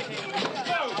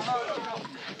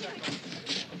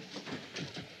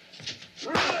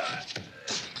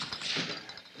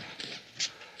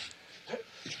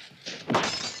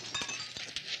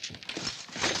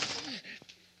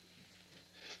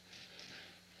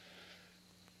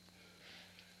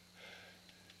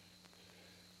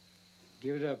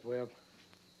 Give it up, Webb.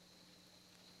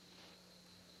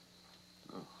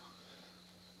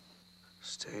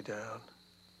 Stay down.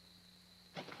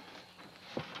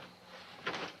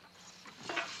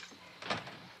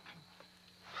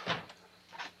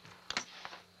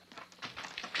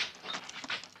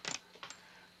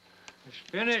 It's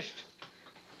finished.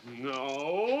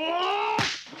 No!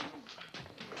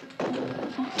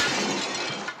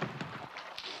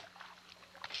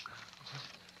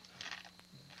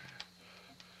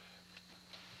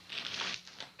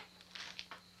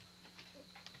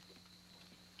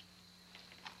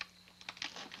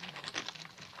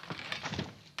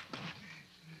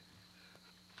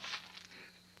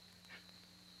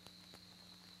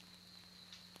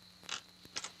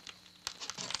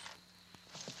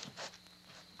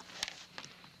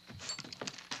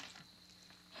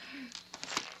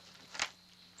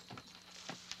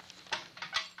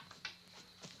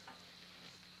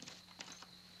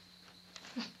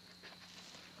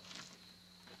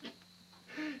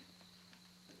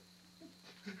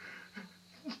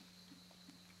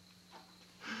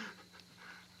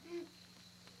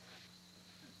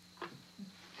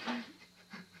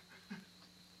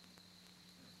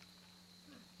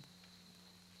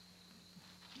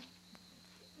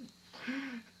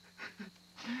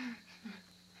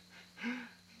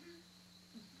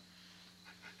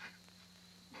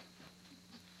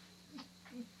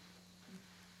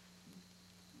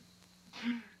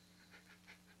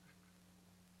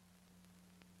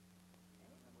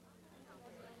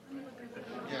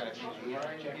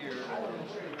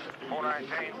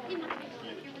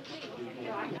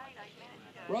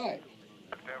 Right.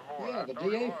 Yeah, the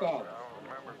DA filed a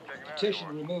petition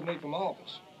to remove me from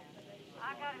office.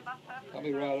 I'll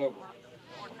be right over.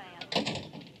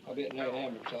 I'll be at Nate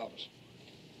Hammer's office.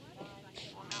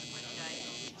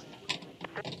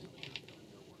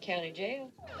 County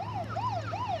jail.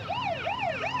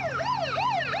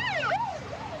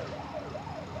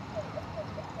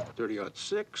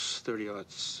 .30-06,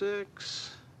 30-06.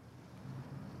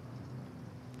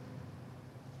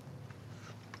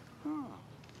 Oh,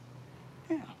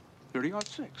 yeah,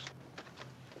 30-06.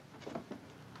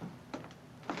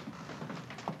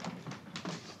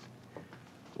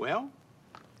 Well,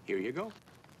 here you go.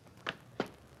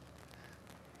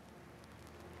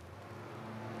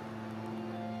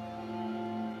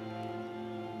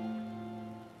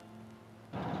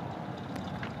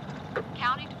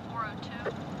 County to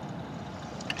 402.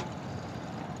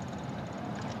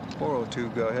 402,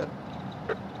 go ahead.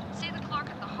 See the clerk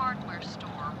at the hardware store.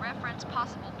 Reference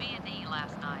possible B&E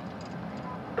last night.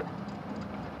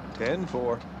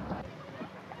 10-4.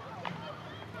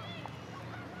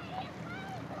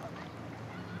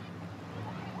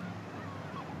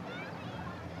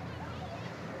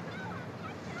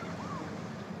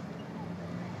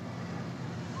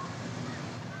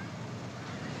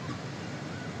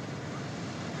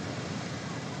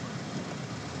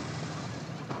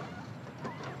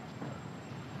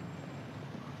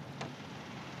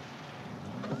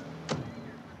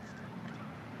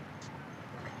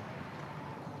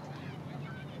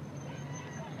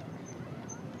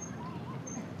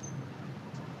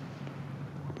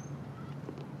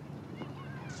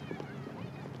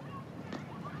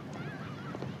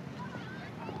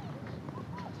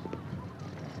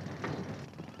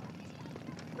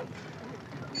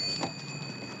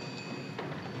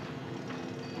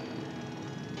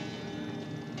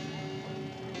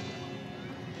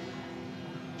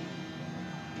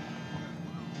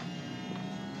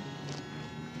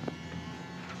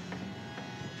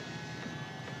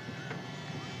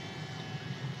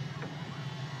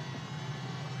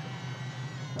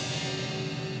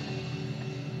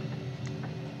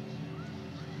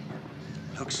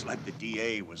 Looks like the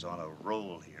DA was on a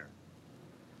roll here.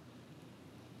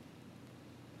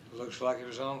 Looks like he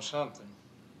was on something.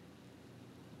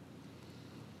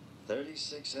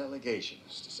 36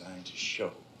 allegations designed to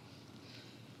show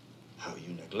how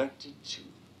you neglected to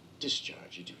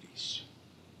discharge your duties.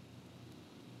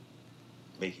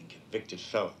 Making convicted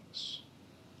felons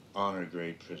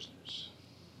honor-grade prisoners.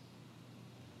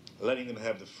 Letting them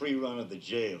have the free run of the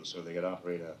jail so they could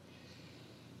operate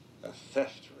a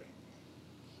theft ring.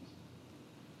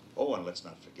 Oh, and let's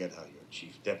not forget how your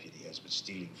chief deputy has been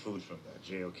stealing food from the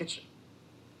jail kitchen.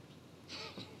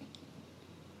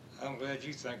 I'm glad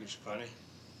you think it's funny.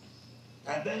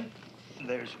 And then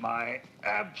there's my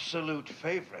absolute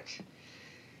favorite.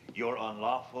 Your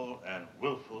unlawful and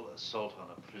willful assault on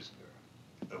a prisoner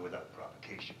without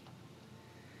provocation.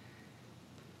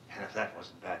 And if that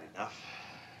wasn't bad enough,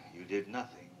 you did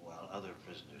nothing while other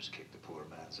prisoners kicked the poor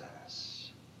man's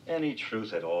ass. Any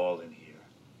truth at all in here?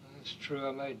 It's true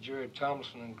I made Jerry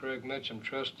Thomason and Greg Mitchum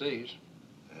trustees.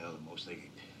 Well, the most they could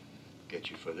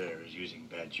get you for there is using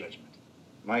bad judgment.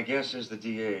 My guess is the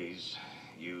DA's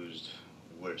used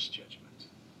worse judgment.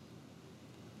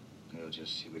 We'll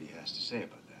just see what he has to say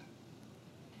about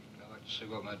that. I'd like to see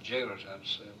what my jailers have to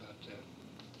say about that.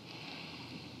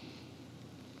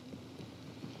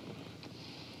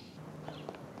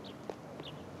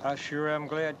 I sure am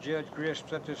glad Judge Grist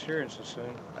set this hearing so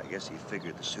soon. I guess he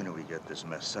figured the sooner we get this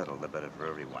mess settled, the better for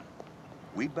everyone.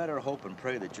 We better hope and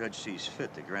pray the judge sees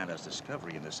fit to grant us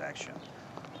discovery in this action,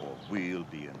 or we'll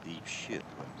be in deep shit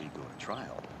when we go to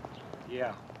trial.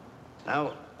 Yeah.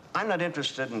 Now, I'm not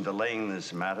interested in delaying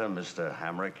this matter, Mr.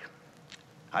 Hamrick.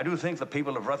 I do think the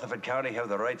people of Rutherford County have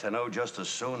the right to know just as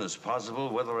soon as possible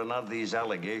whether or not these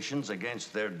allegations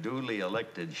against their duly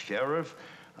elected sheriff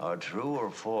are true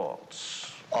or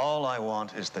false. All I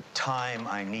want is the time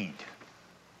I need.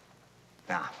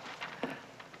 Now,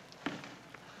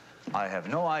 I have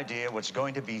no idea what's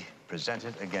going to be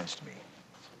presented against me.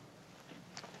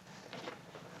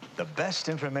 The best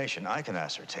information I can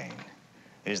ascertain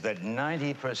is that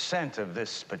 90% of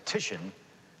this petition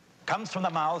comes from the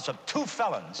mouths of 2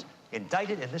 felons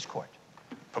indicted in this court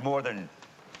for more than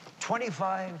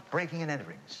 25 breaking and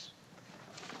enterings,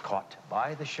 caught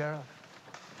by the sheriff,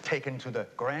 taken to the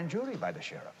grand jury by the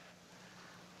sheriff.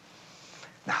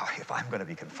 Now, if I'm going to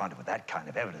be confronted with that kind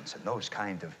of evidence and those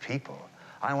kind of people,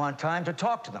 I want time to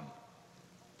talk to them.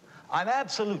 I'm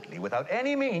absolutely without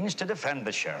any means to defend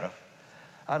the sheriff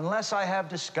unless I have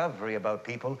discovery about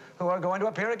people who are going to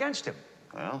appear against him.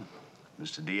 Well,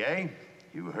 Mr. DA,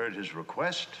 you heard his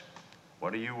request.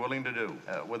 What are you willing to do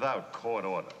without court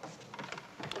order?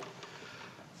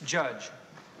 Judge,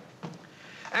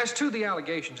 as to the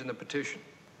allegations in the petition,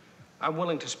 I'm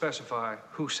willing to specify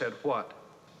who said what.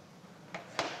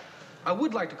 I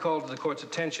would like to call to the court's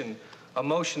attention a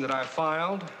motion that I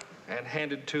filed and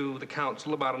handed to the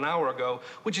council about an hour ago,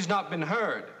 which has not been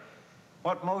heard.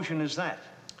 What motion is that?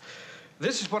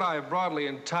 This is what I have broadly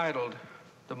entitled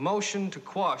the motion to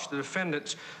quash the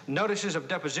defendant's notices of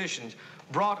depositions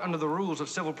brought under the rules of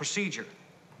civil procedure.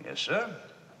 Yes, sir.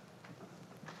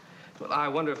 Well, I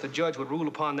wonder if the judge would rule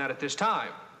upon that at this time.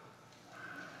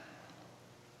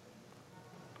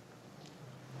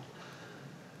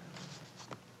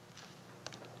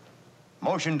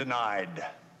 Motion denied.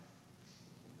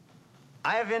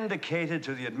 I have indicated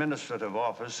to the administrative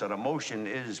office that a motion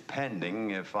is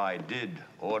pending if I did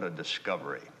order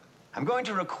discovery. I'm going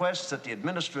to request that the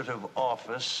administrative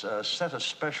office set a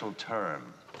special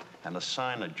term and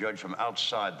assign a judge from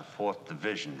outside the 4th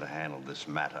Division to handle this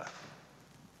matter.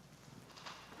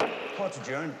 Court's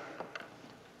adjourned.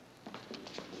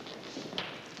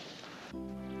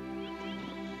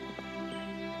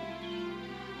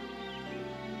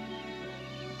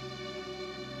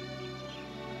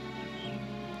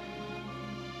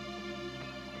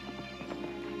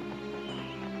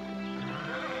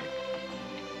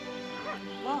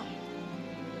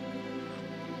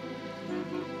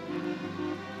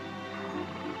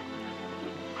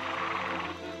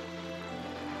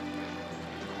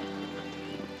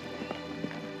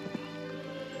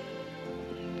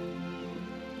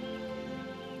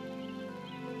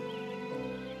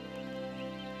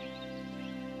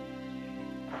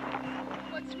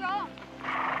 What's wrong?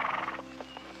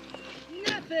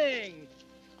 Nothing.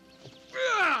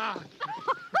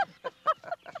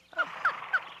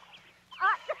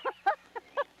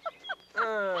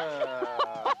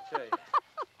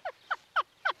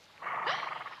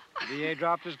 The DA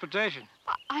dropped his petition.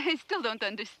 I still don't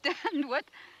understand what...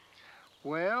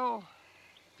 Well,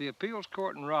 the appeals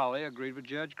court in Raleigh agreed with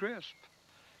Judge Grist.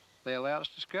 They allowed us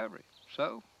discovery.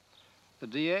 So, the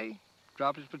DA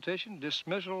dropped his petition,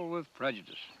 dismissal with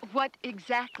prejudice. What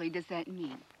exactly does that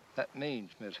mean? That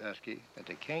means, Miss Husky, that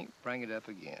they can't bring it up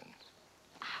again.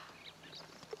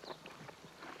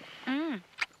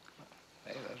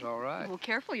 Hey, that's all right. Well,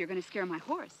 careful, you're going to scare my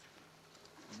horse.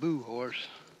 Boo horse.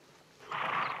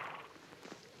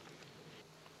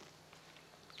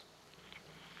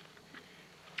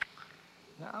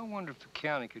 Now, I wonder if the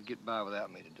county could get by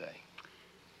without me today.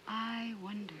 I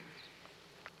wonder.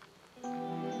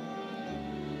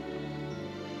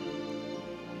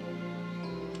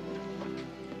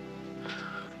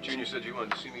 Junior said you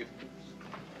wanted to see me.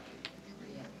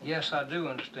 Yes, I do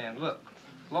understand. Look,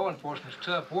 law enforcement's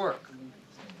tough work.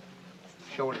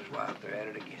 Shorty's wife, they're at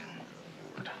it again.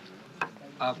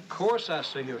 Of course I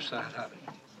see your side of it.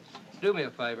 Do me a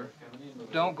favor.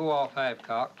 Don't go off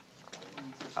half-cocked.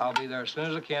 I'll be there as soon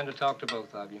as I can to talk to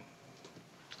both of you.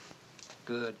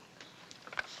 Good.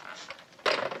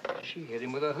 She hit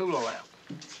him with a hula lamp.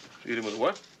 She hit him with a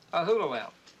what? A hula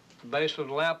lamp. The base of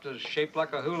the lamp is shaped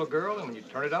like a hula girl, and when you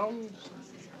turn it on,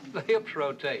 the hips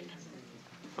rotate.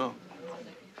 Oh.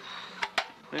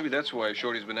 Maybe that's why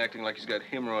Shorty's been acting like he's got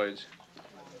hemorrhoids.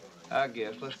 I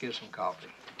guess. Let's get some coffee.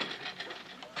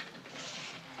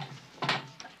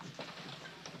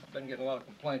 Been getting a lot of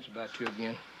complaints about you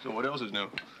again. So what else is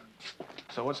new?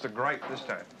 So what's the gripe this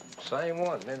time? Same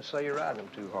one. Men say you're riding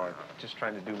them too hard. Just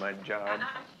trying to do my job.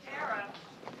 Sheriff,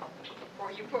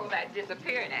 before you pull that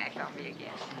disappearing act on me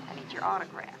again, I need your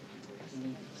autograph.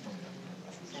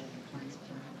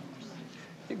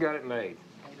 You got it made.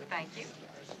 Thank you.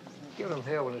 Give them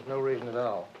hell when there's no reason at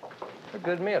all. They're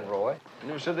good men, Roy. I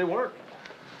never said they weren't.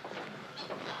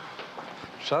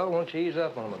 So, why don't you ease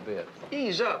up on them a bit?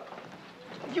 Ease up?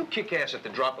 You kick ass at the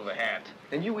drop of a hat.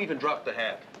 And you even dropped the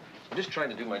hat. I'm just trying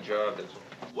to do my job.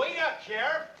 Wait up,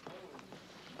 Sheriff!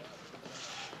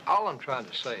 All I'm trying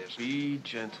to say is... Be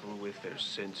gentle with their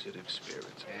sensitive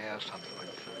spirits. Yeah, something like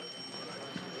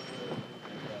that.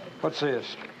 What's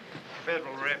this?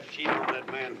 Federal rep sheet on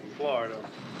that man from Florida.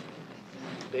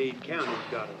 Dade County's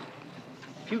got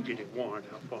a fugitive warrant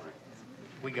out for him.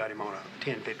 We got him on a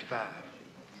 1055.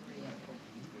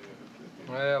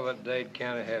 Well, let Dade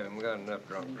County have him. We got enough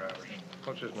drunk drivers.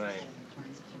 What's his name?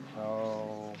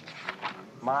 Oh,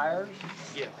 Myers?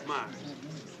 Yeah, Myers.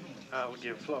 I'll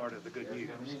give Florida the good news.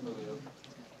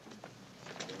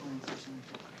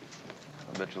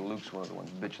 I bet you Luke's one of the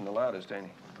ones bitching the loudest, ain't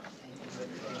he?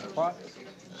 What?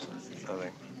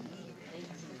 Nothing.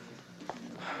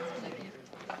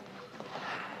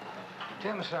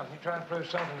 Tell me something. You trying to prove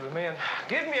something to the men?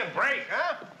 Give me a break,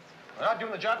 huh? I'm not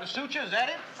doing the job to suit you, is that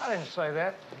it? I didn't say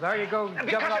that. There you go. And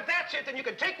because if that's it, then you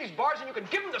can take these bars and you can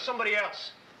give them to somebody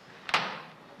else.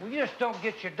 Well, you just don't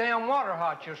get your damn water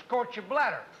hot. You'll scorch your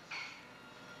bladder.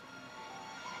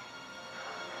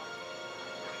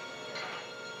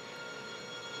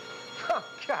 Oh,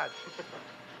 God.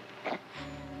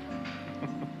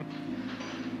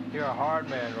 You're a hard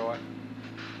man, Roy.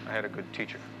 I had a good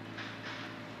teacher.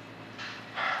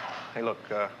 Hey, look,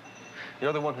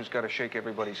 you're the one who's got to shake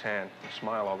everybody's hand and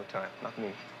smile all the time, not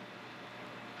me.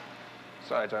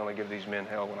 Besides, I only give these men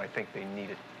hell when I think they need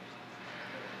it.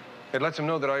 It lets them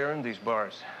know that I earned these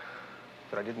bars,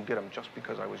 that I didn't get them just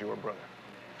because I was your brother.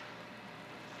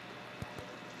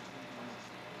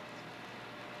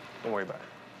 Don't worry about it.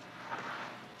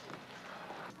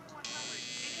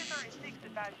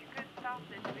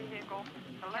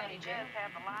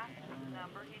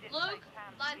 Luke,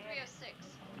 line 306.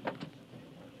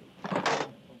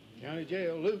 County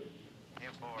Jail, Luke.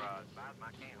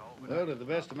 Well, to the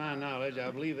best of my knowledge, I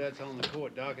believe that's on the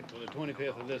court docket for the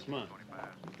 25th of this month.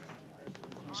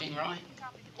 Seen Roy?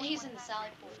 He's in the Sally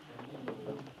Port.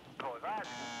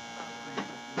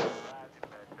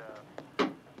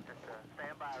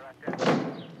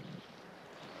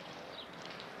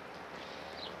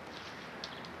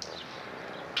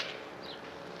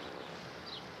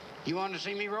 You wanted to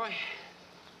see me, Roy?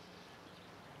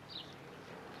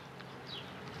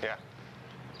 Yeah.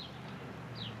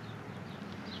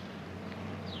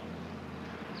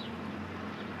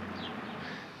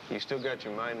 You still got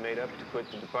your mind made up to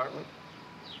quit the department?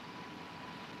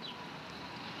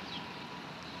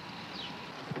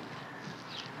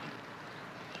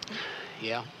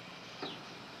 Yeah.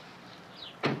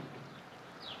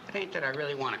 It ain't that I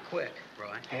really want to quit,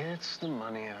 Roy. It's the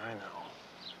money, I know.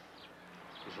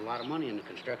 There's a lot of money in the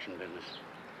construction business.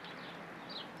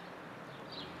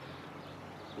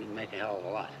 You can make a hell of a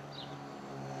lot.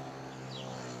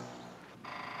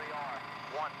 CR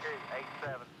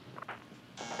 1287.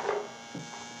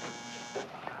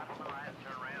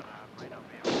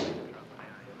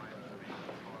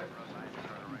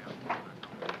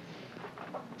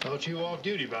 Told thought you were off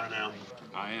duty by now.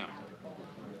 I am.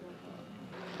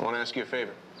 I want to ask you a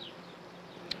favor.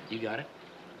 You got it?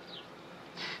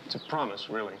 It's a promise,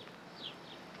 really.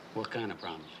 What kind of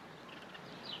promise?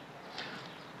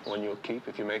 One you'll keep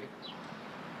if you make it.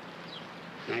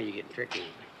 Now you're getting tricky on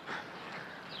me.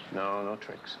 No, no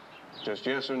tricks. Just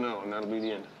yes or no, and that'll be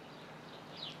the end.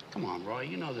 Come on, Roy.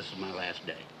 You know this is my last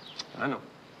day. I know.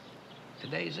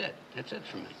 Today's it. That's it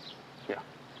for me. Yeah.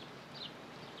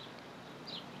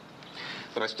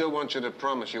 But I still want you to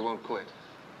promise you won't quit.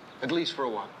 At least for a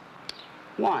while.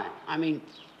 Why? I mean,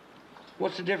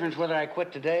 what's the difference whether I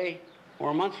quit today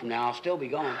or a month from now? I'll still be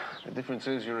going. The difference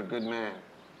is you're a good man.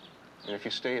 And if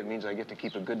you stay, it means I get to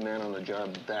keep a good man on the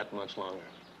job that much longer.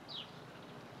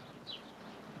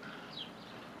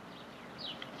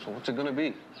 So what's it gonna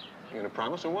be? You gonna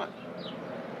promise or what?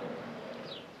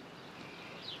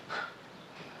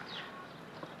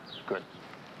 Good.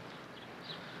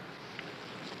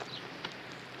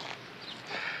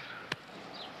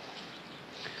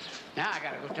 Now I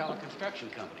gotta go tell the construction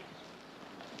company.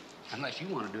 Unless you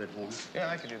want to do it for me.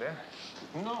 Yeah, I can do that.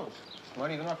 Who knows?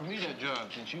 Might even offer me that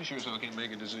job, since you sure as hell can't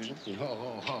make a decision. Ho,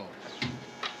 ho, ho.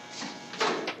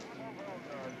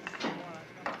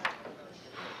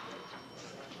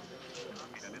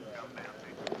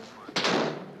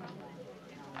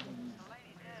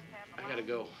 I gotta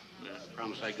go.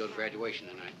 Promised I'd go to graduation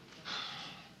tonight.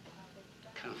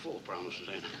 Kind of full of promises,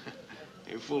 ain't I?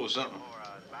 You're full of something.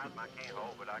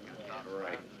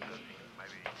 Right.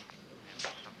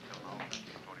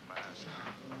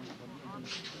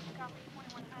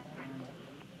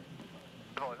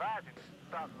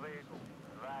 Stop the vehicle,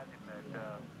 advise him that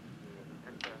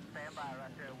just stand by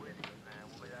right there with him, and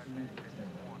we'll be out there in just a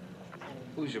moment.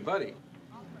 Who's your buddy?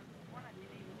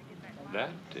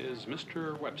 That is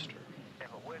Mr. Webster.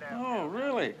 Oh,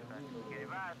 really?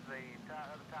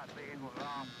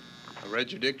 I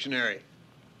read your dictionary.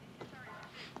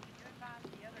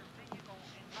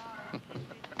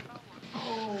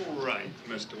 All right,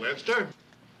 Mr. Webster.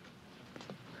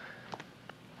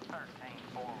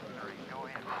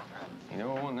 You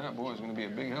know, that boy's gonna be a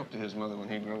big help to his mother when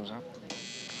he grows up.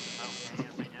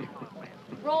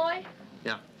 Roy?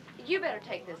 Yeah. You better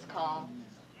take this call.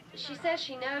 She says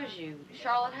she knows you.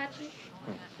 Charlotte Hudson?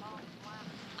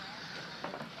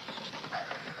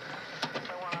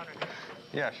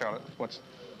 Yeah, Charlotte. What's...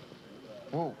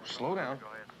 Whoa, slow down.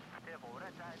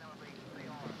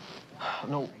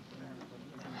 No.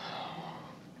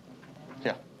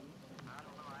 Yeah.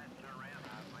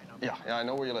 Yeah, I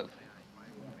know where you live.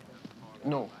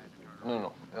 No.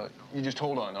 You just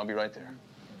hold on. I'll be right there.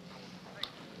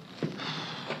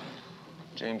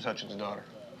 James Hutchins' daughter.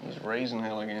 He's raising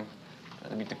hell again.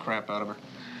 Had to beat the crap out of her.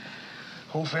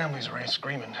 Whole family's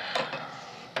screaming.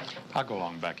 I'll go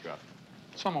along and back you up.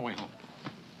 It's on my way home.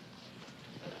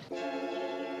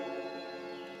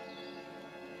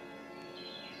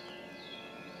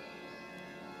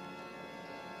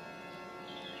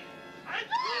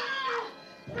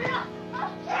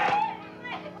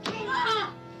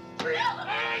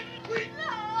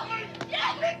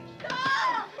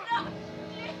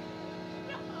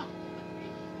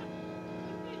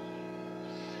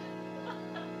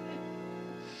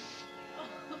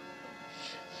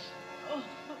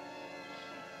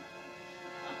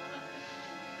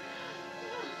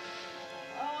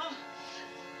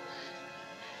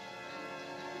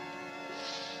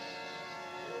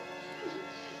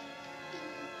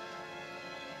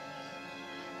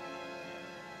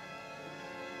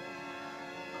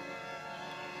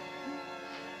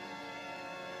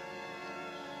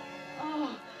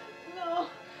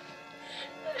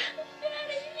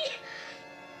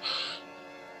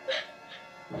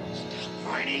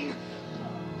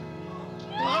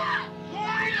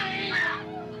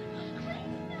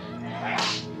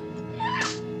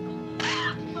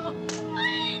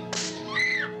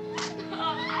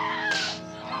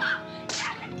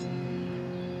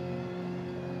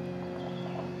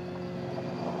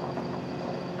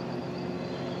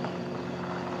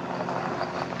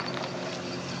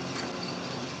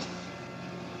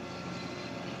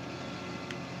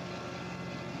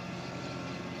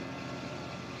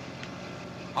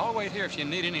 I'll wait here if you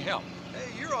need any help.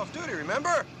 Hey, you're off duty,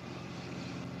 remember?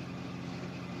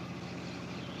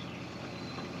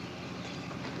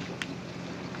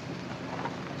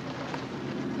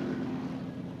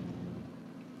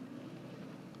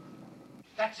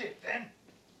 That's it, then.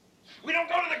 We don't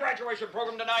go to the graduation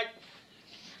program tonight.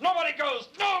 Nobody goes.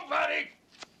 Nobody!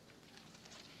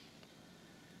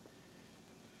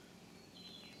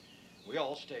 We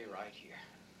all stay right here.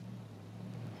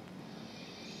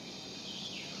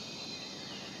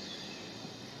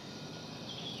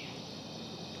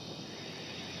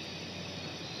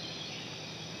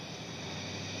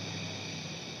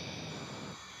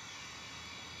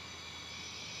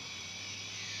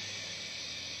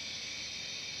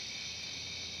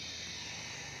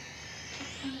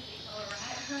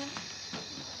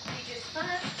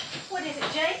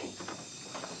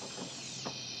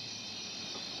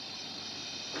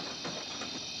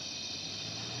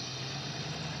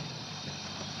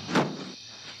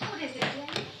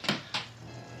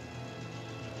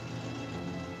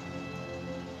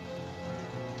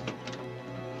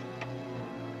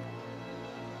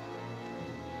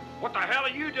 What the hell are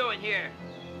you doing here?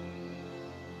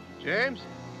 James?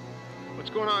 What's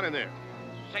going on in there?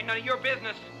 This ain't none of your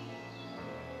business.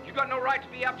 You got no right to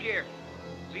be up here.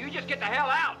 So you just get the hell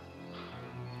out.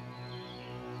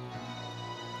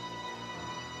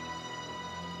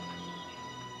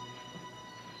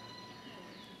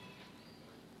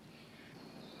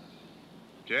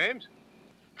 James?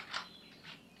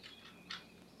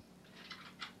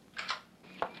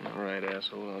 All right,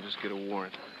 asshole. I'll just get a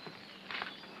warrant.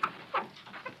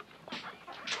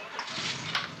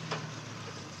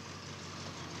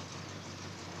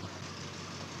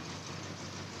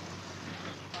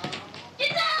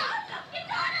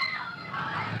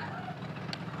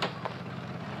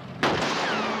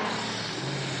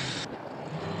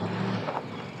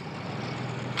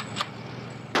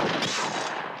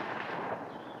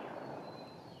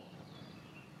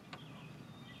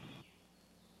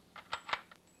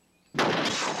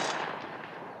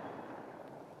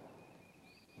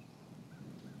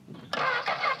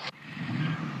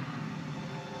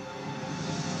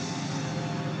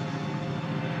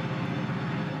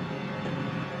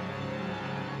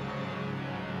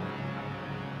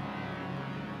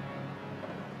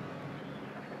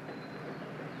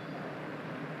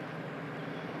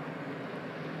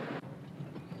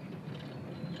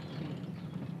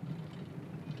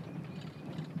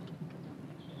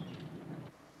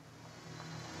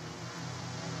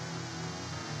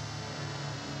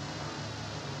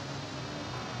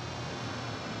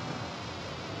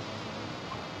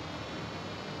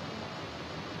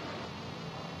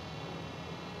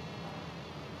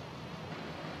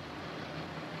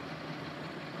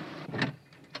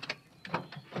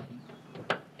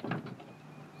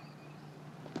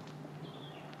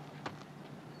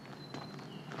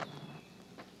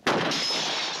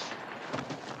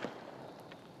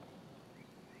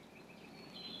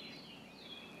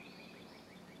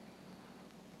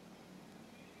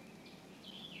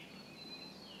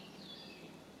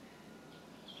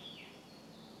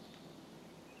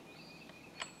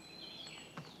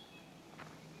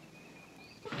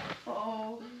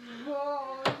 Oh,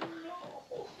 no,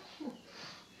 no.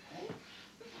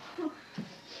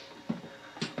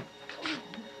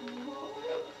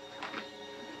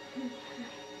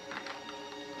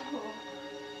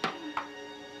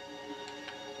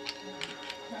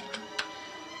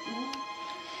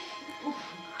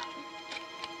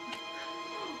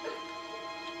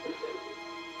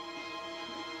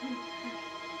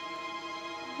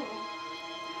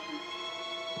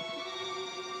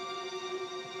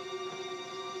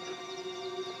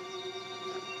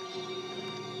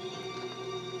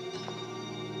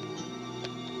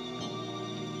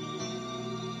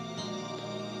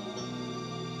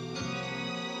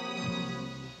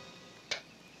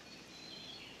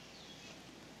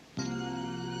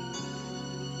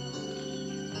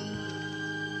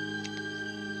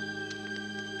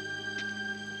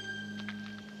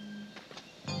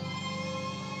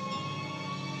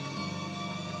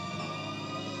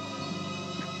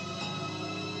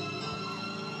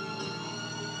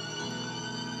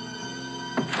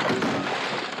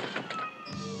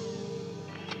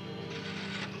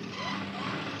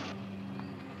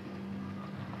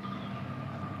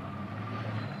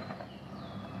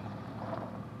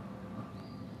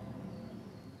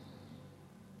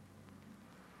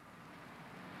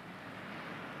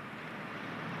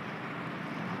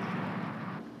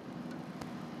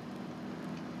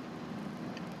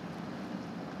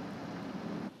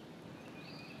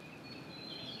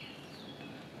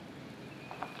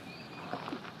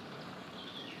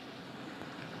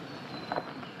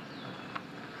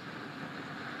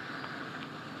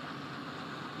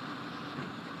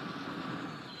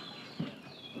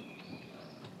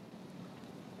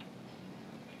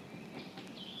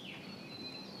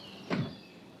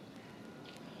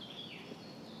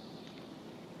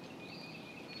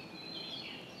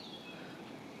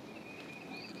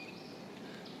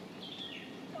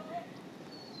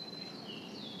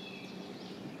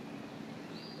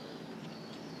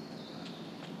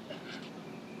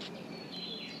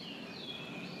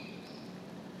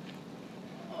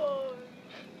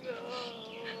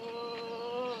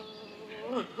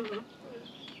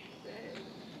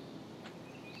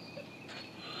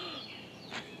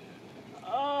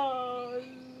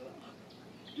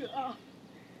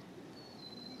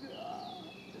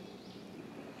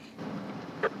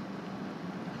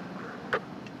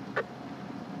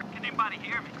 Can anybody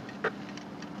hear me?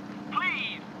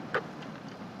 Please!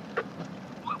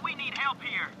 We need help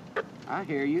here. I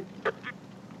hear you.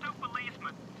 Two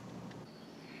policemen.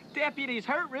 Deputy's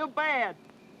hurt real bad.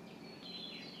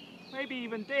 Maybe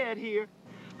even dead here.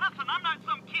 Listen, I'm not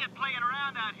some kid playing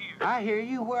around out here. I hear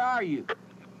you. Where are you?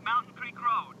 Mountain Creek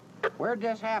Road. Where'd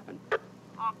this happen?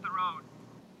 Off the road.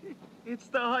 It's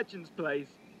the Hutchins place.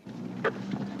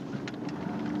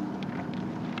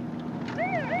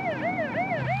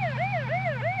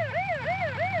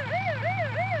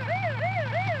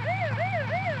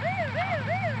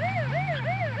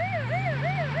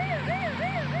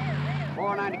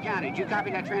 County. Did you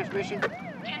copy that transmission?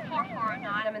 10-4-409.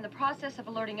 I'm in the process of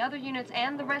alerting other units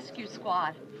and the rescue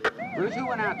squad. Ruth, who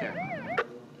went out there?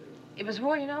 It was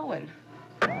Roy and Owen.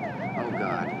 Oh,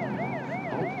 God.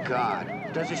 Oh,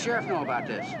 God. Does the sheriff know about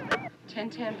this?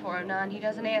 10-409. He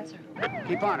doesn't answer.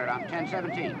 Keep on it. I'm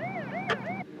 1017. 10-4.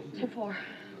 County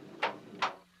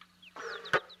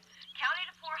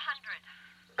to 400.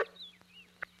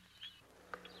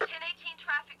 1018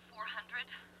 traffic 400.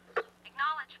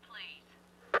 Acknowledge, please.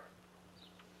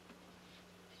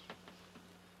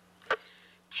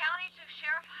 County to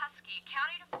Sheriff Husky.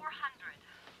 County to 400.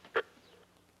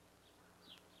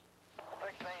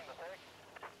 16 to 6.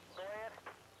 Go ahead.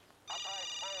 I'll pass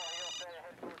the ball. He'll stay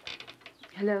ahead.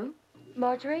 Hello?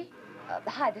 Marjorie?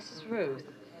 Hi, this is Ruth.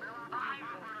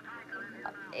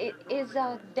 Is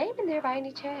Damon there by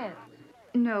any chance?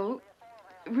 No.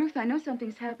 Ruth, I know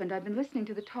something's happened. I've been listening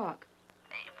to the talk.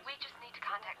 We just need to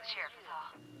contact the sheriff, is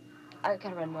all. I've got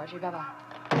to run, Marjorie. Bye-bye.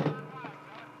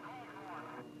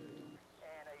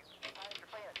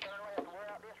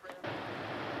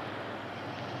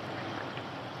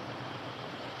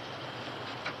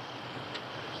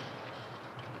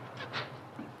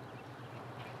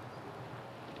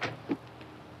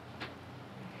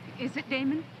 Is it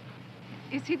Damon?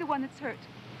 Is he the one that's hurt?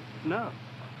 No.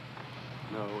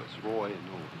 No, it's Roy and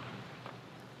Owen.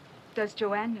 Does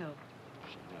Joanne know?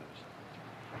 She knows.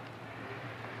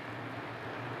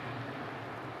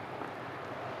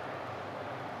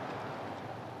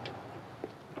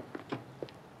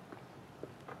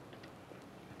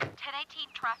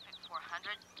 Traffic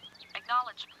 400.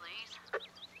 Acknowledge, please.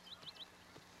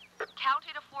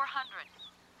 County to 400.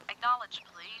 Acknowledge,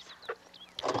 please.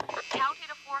 County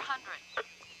to 400.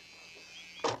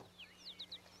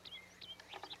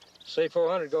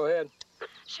 C400, go ahead.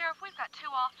 Sheriff, we've got 2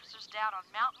 officers down on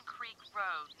Mountain Creek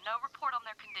Road. No report on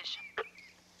their condition.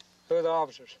 Who are the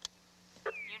officers?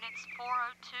 Units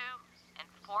 402 and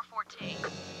 414.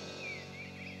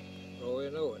 Roy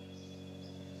and Owen.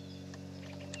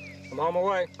 I'm on my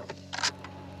way.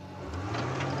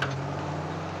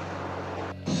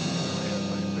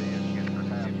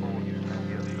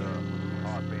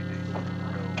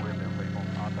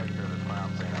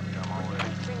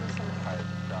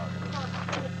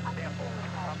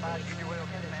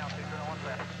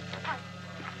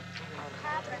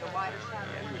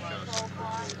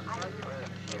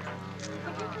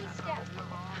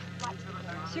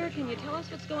 Sir, can you tell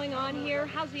us what's going on here?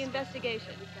 How's the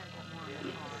investigation?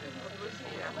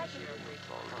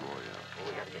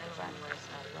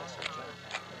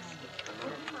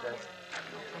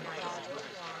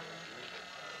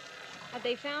 Have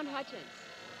they found Hutchins?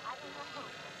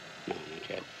 No, not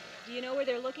yet. Do you know where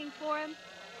they're looking for him?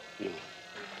 No.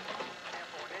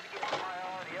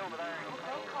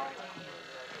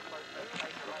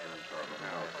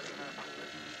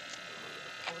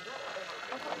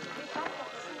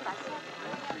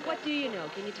 What do you know?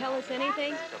 Can you tell us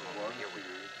anything?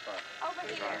 Over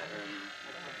here.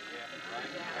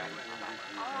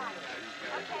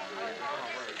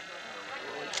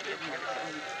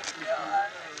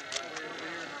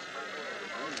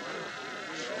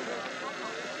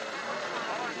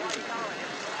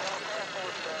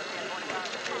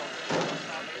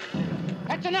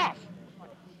 That's enough!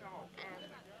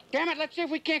 Damn it, let's see if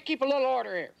we can't keep a little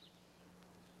order here.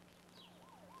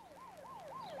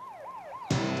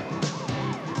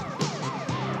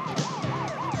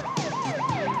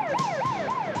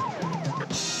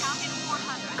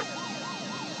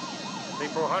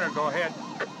 C400, go ahead.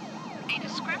 A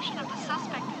description of the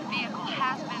suspect in the vehicle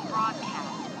has been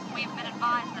broadcast. We have been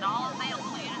advised that all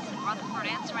available units in Rutherford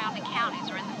and surrounding counties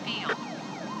are in the field.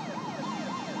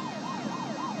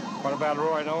 What about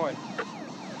Roy and Owen?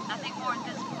 Nothing more at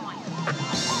this point.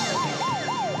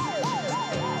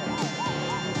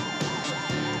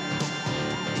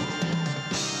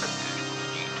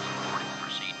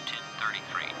 Proceed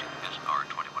 1033 to SR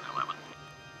 2111.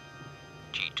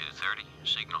 G230,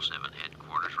 Signal 7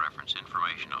 Headquarters, reference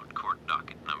information on court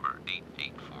docket number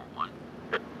 8841.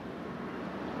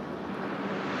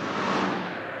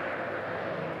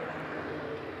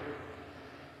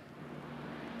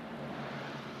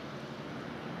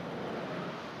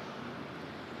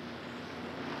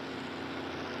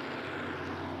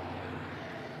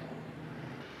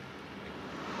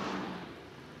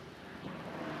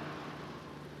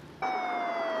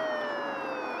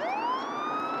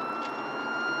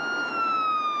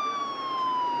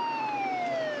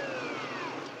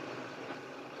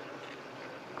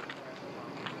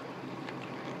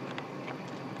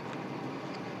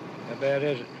 bad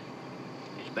is it?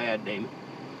 It's bad, Damon.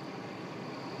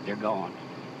 They're gone.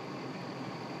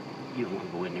 You don't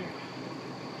want to go in there.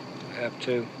 I have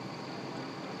to.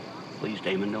 Please,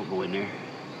 Damon, don't go in there.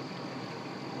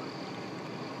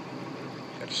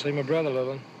 Got to see my brother,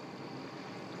 Lillian.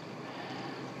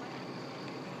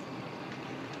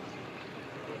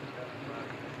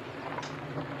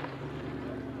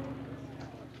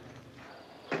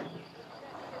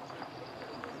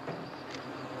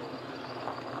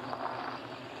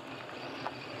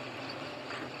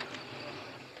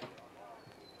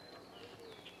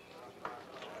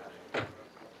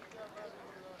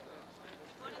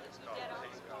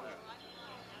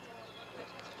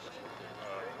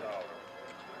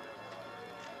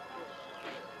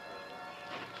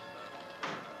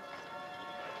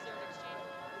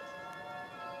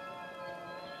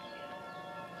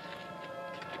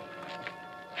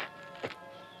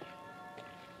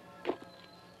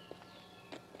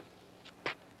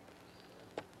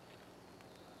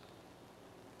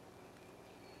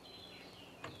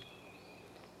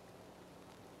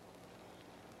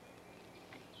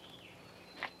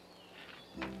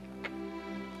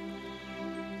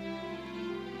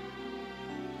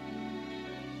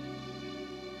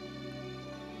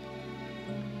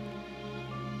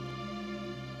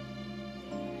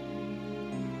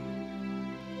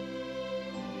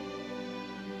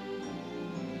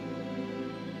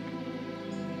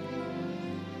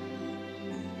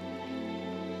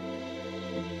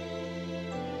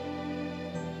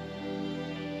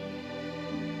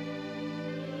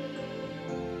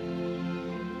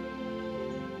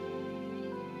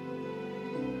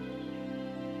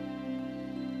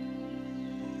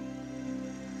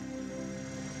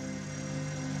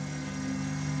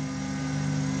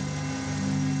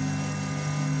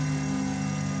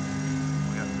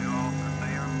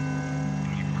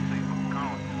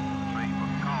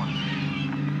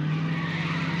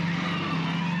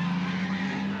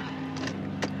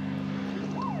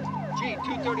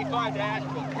 G235 to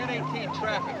Asheville, 1018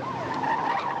 traffic.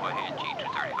 Go ahead,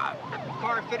 G235.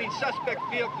 Car fitting suspect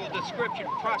vehicle description.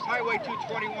 Crossed Highway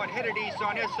 221, headed east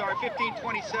on SR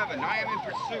 1527. I am in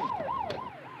pursuit.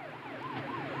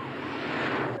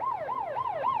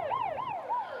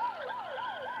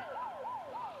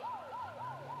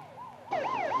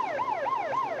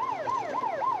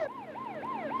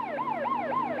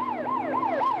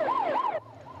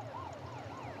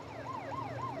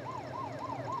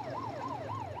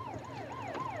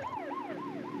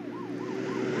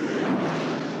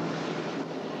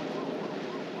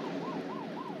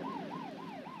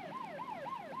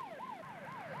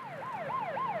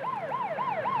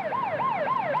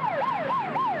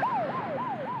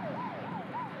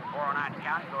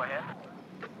 Go ahead.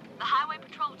 The Highway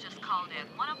Patrol just called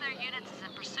in. One of their units is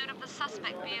in pursuit of the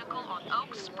suspect vehicle on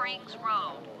Oak Springs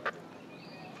Road.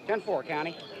 10-4,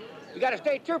 County. We got a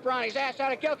state trooper on his ass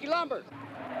out of Kelky Lumber.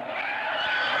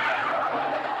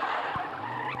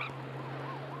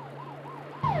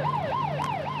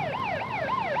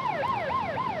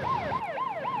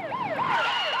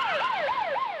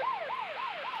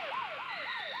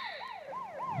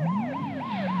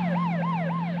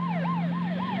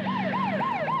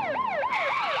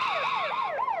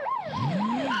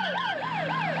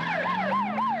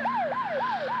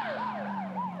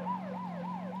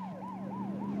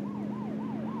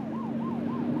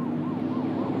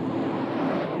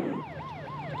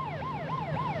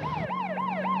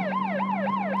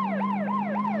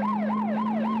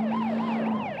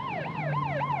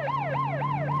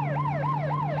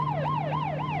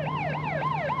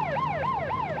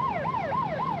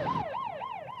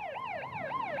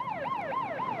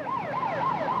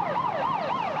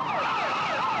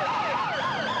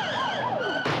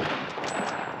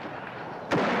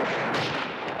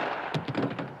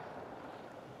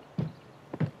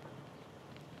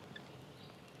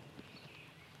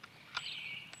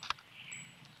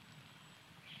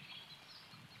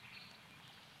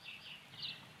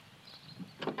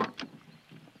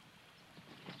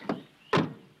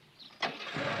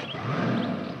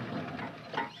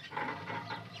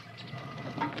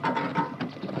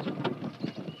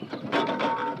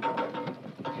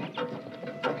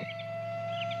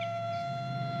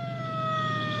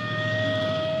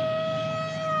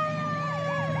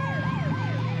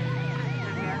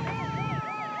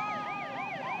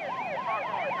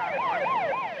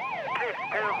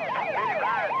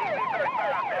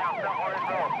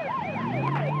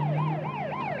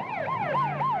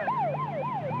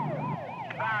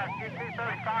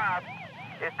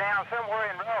 It's down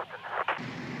somewhere in Rutherford.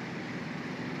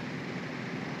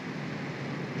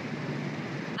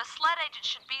 The sled agent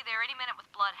should be there any minute with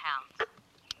bloodhounds.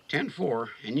 10-4,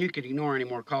 and you could ignore any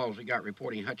more calls we got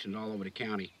reporting Hutchins all over the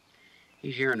county.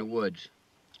 He's here in the woods.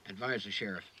 Advise the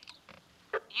sheriff.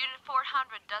 Unit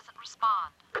 400 doesn't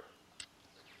respond.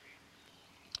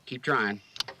 Keep trying.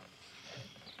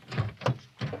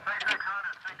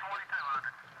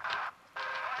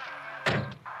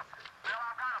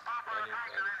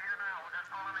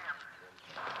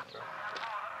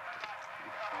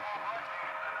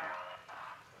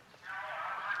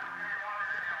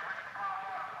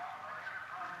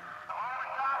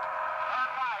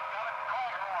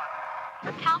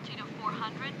 County to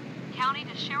 400. County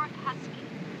to Sheriff Husky.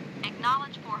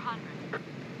 Acknowledge 400.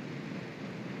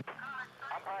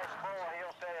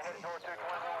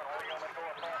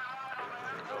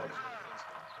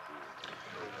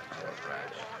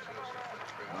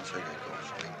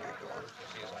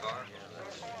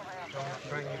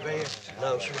 Bring your vest?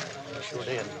 No, sir. I sure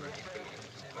did.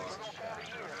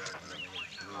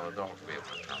 No, don't be able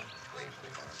to turn.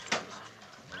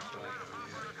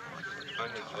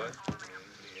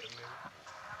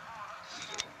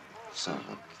 Son of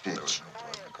a bitch.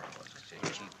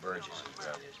 Chief Burgess has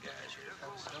grabbed these guys here.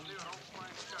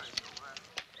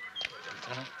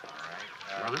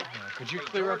 Lieutenant? Could you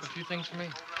clear up a few things for me?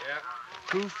 Yeah.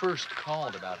 Who first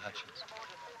called about Hutchins?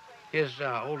 His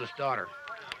oldest daughter.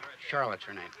 Charlotte's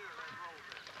her name.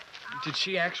 Did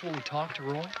she actually talk to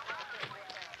Roy?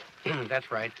 That's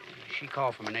right. She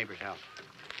called from a neighbor's house.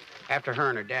 After her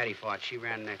and her daddy fought, she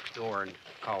ran next door and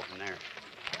called from there.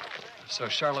 So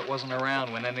Charlotte wasn't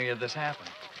around when any of this happened?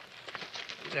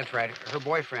 That's right. Her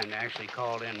boyfriend actually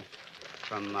called in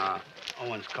from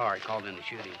Owen's car. He called in the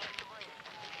shooting.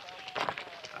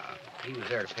 He was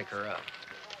there to pick her up.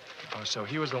 Oh, so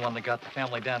he was the one that got the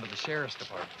family down to the sheriff's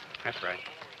department? That's right.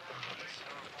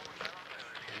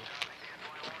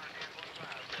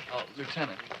 Oh,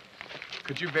 Lieutenant,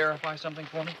 could you verify something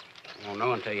for me? I won't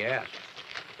know until you ask.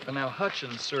 But now,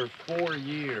 Hutchins served 4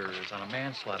 years on a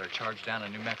manslaughter charge down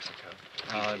in New Mexico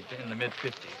in the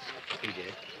mid-50s. He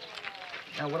did.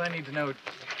 Now, what I need to know,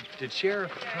 did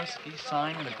Sheriff Husky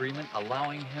sign an agreement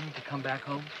allowing him to come back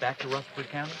home, back to Rutherford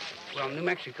County? Well, New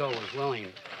Mexico was willing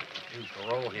to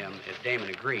parole him if Damon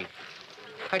agreed.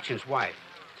 Hutchins' wife,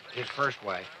 his first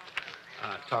wife,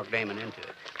 talked Damon into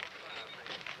it.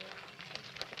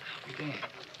 Damn.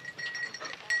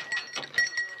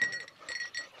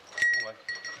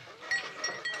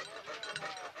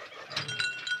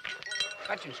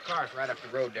 Hutchins' car's right up the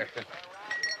road there.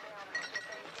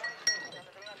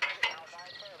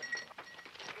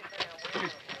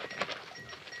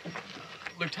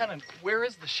 Lieutenant, where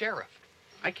is the sheriff?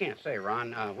 I can't say,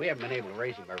 Ron. We haven't been able to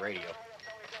raise him by radio.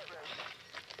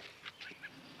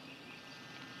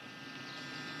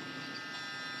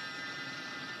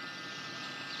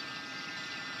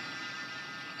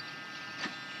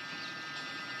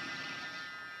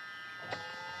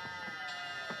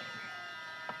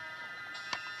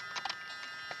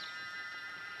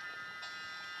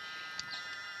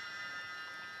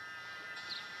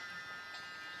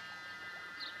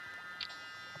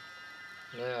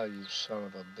 Now, you son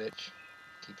of a bitch.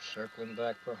 Keep circling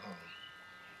back for home.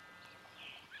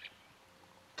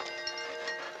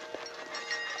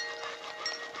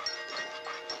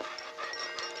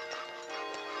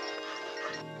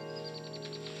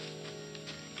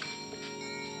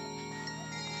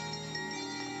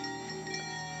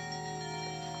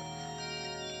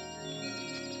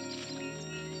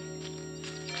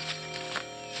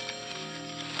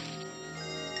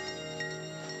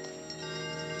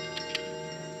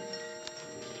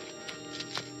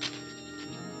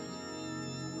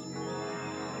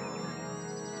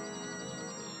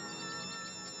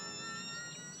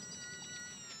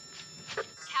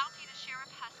 County to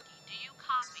Sheriff Husky. Do you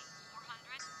copy?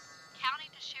 400. County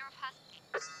to Sheriff Husky.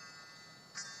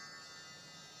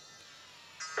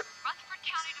 Rutherford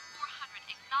County to 400.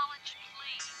 Acknowledge,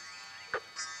 please.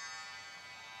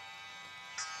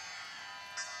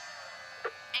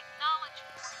 Acknowledge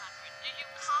 400. Do you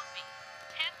copy?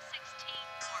 1016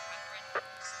 400.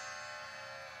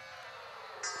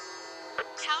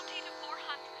 County to 400.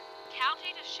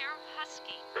 County to Sheriff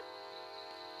Husky.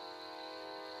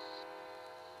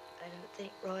 I don't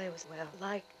think Roy was well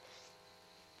liked.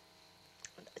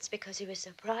 It's because he was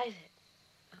so private.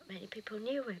 Not many people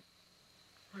knew him,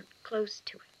 weren't close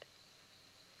to him.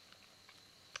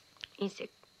 He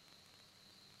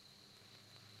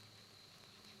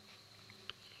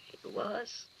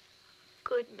was a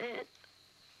good man.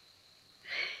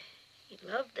 He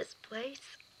loved this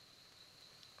place,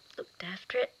 looked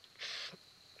after it.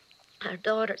 Our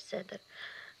daughter said that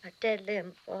a dead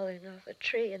limb falling off a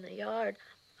tree in the yard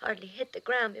hardly hit the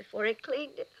ground before he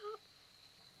cleaned it up.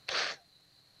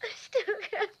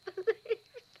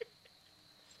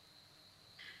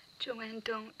 Joanne,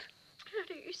 don't. How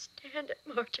do you stand it,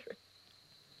 Marjorie?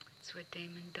 It's what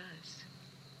Damon does.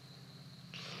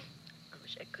 I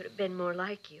wish I could have been more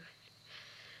like you.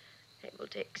 Able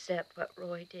to accept what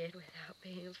Roy did without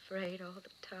being afraid all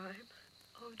the time.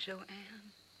 Oh,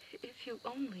 Joanne, if you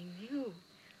only knew.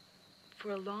 For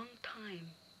a long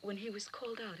time, when he was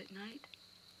called out at night,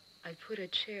 I put a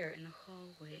chair in the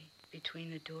hallway between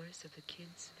the doors of the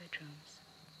kids' bedrooms,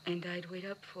 and I'd wait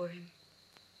up for him.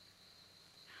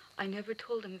 I never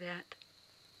told him that.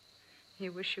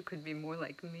 You wish you could be more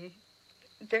like me.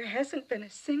 There hasn't been a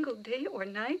single day or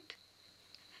night,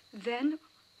 then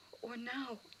or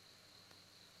now,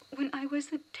 when I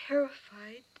wasn't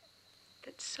terrified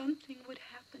that something would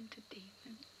happen to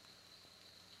Damon.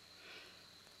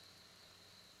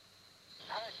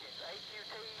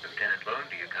 Lieutenant Boone,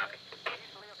 do you copy?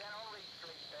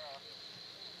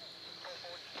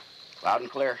 Loud and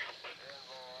clear.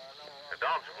 The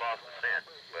dogs have lost the scent,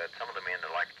 but some of the men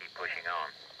would like to keep pushing on.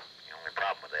 The only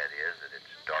problem with that is that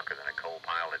it's darker than a coal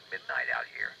pile at midnight out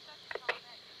here.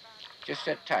 Just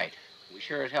sit tight. We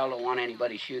sure as hell don't want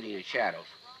anybody shooting in shadows.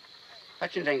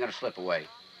 Hutchins ain't gonna slip away.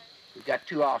 We've got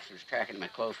 2 officers tracking him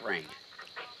at close range.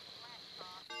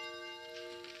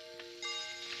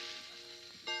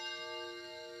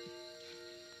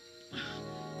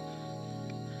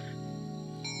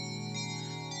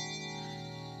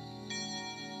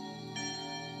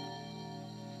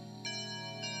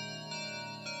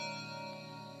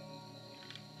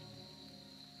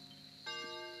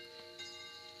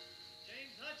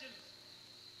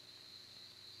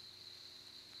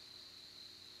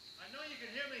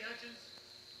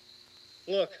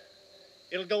 Look,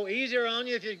 it'll go easier on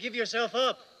you if you give yourself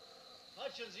up.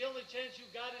 Hutchins, the only chance you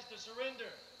got is to surrender.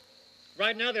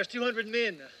 Right now, there's 200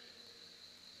 men.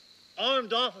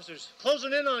 Armed officers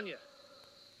closing in on you.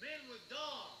 Men with dogs.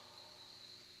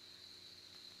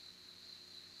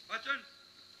 Hutchins?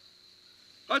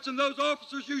 Hutchins, those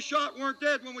officers you shot weren't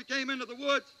dead when we came into the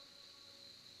woods.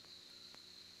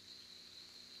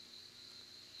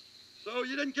 So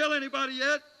you didn't kill anybody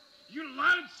yet? You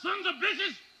lying sons of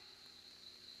bitches!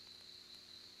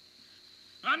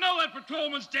 I know that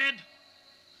patrolman's dead.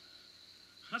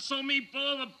 I saw me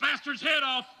blow the bastard's head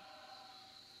off.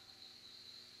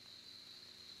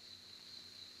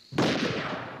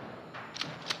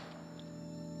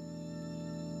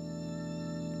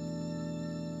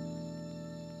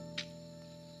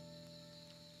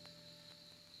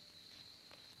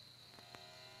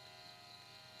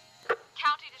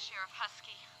 County to Sheriff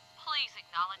Husky. Please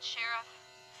acknowledge, Sheriff.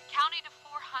 County to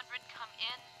 400, come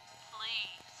in,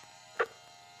 please.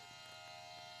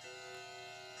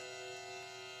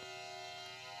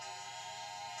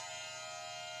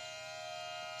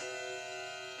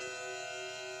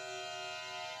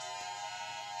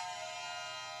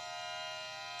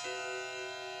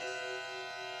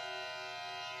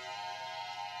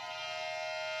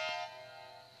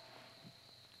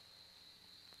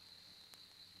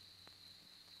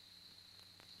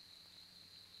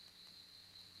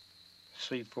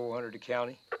 C 400 to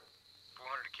county. 400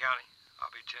 to county. I'll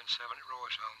be 10-7 at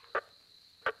Roy's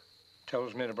home. Tell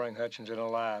those men to bring Hutchins in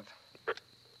alive.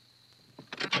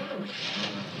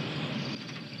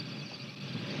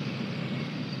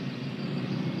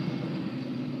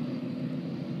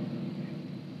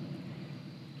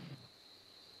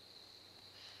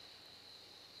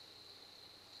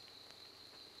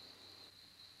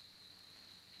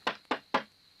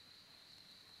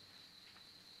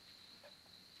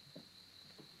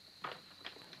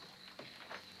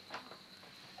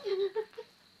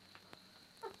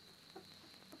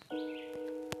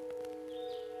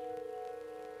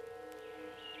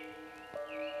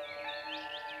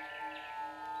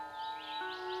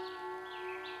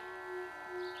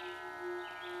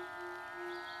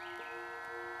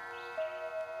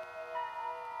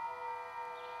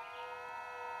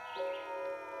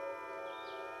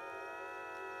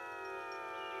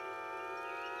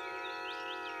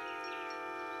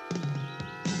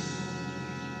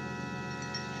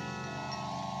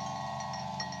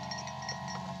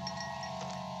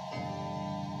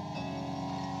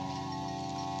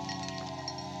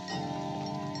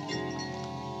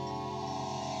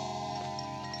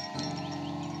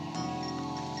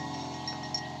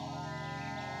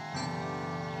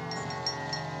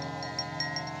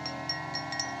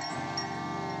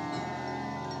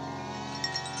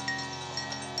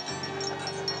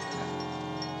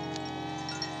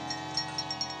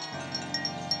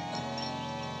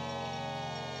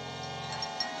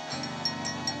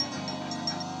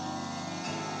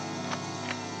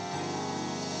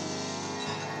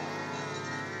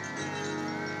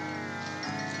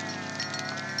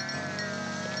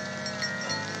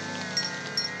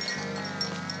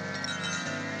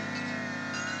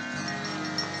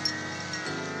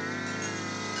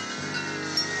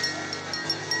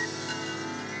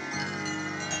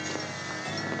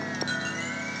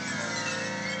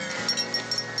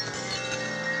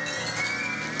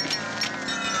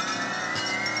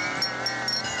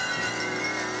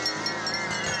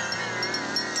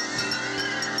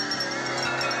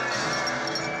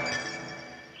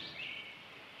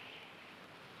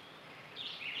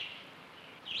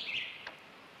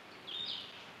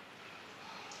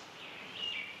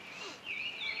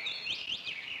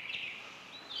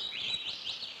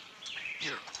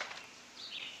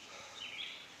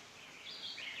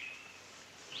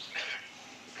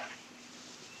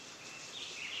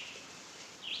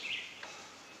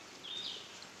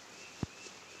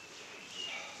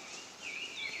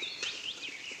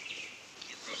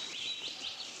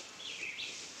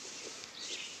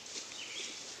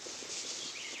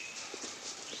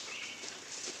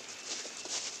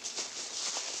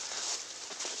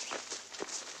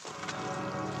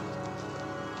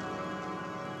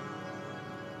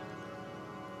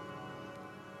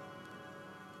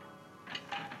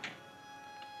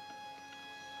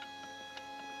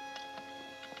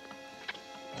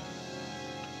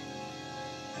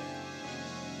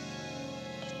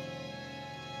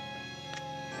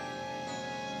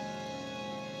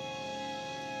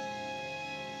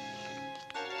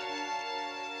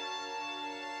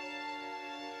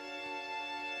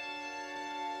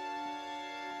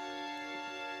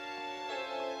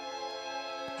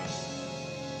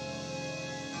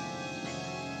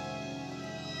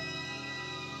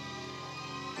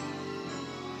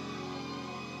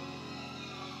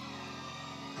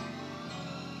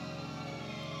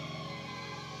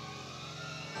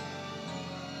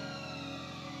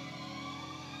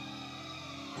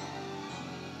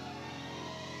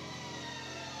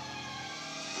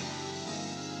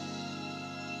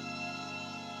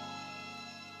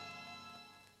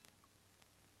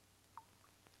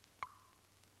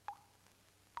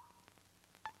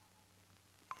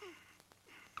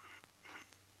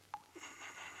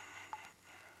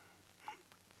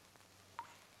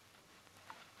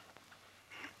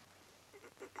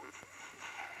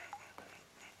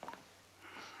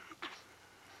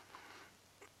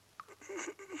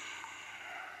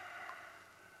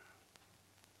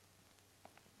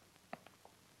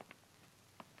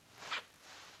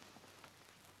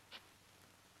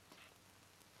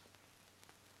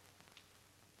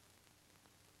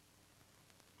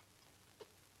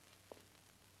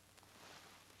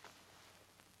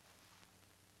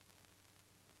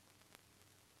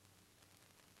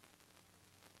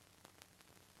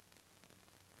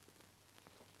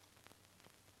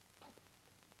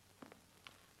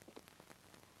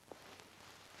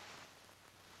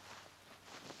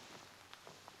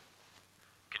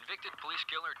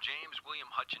 Police killer James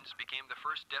William Hutchins became the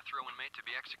first death row inmate to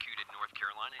be executed in North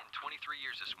Carolina in 23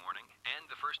 years this morning, and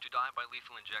the first to die by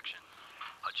lethal injection.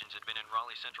 Hutchins had been in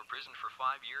Raleigh Central Prison for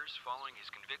 5 years following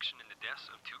his conviction in the deaths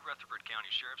of 2 Rutherford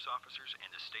County Sheriff's officers and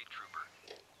a state trooper.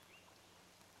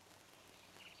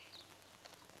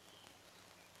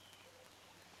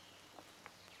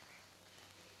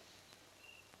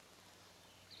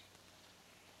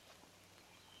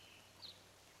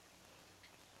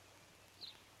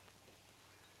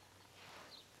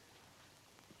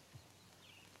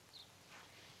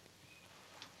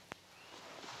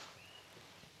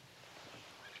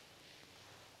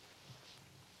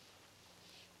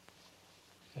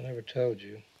 I never told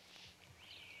you,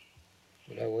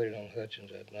 but I waited on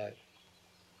Hutchins that night.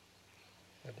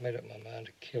 I'd made up my mind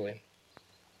to kill him.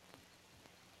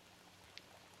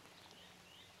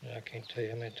 And I can't tell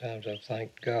you how many times I've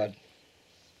thanked God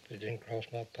that he didn't cross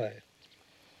my path.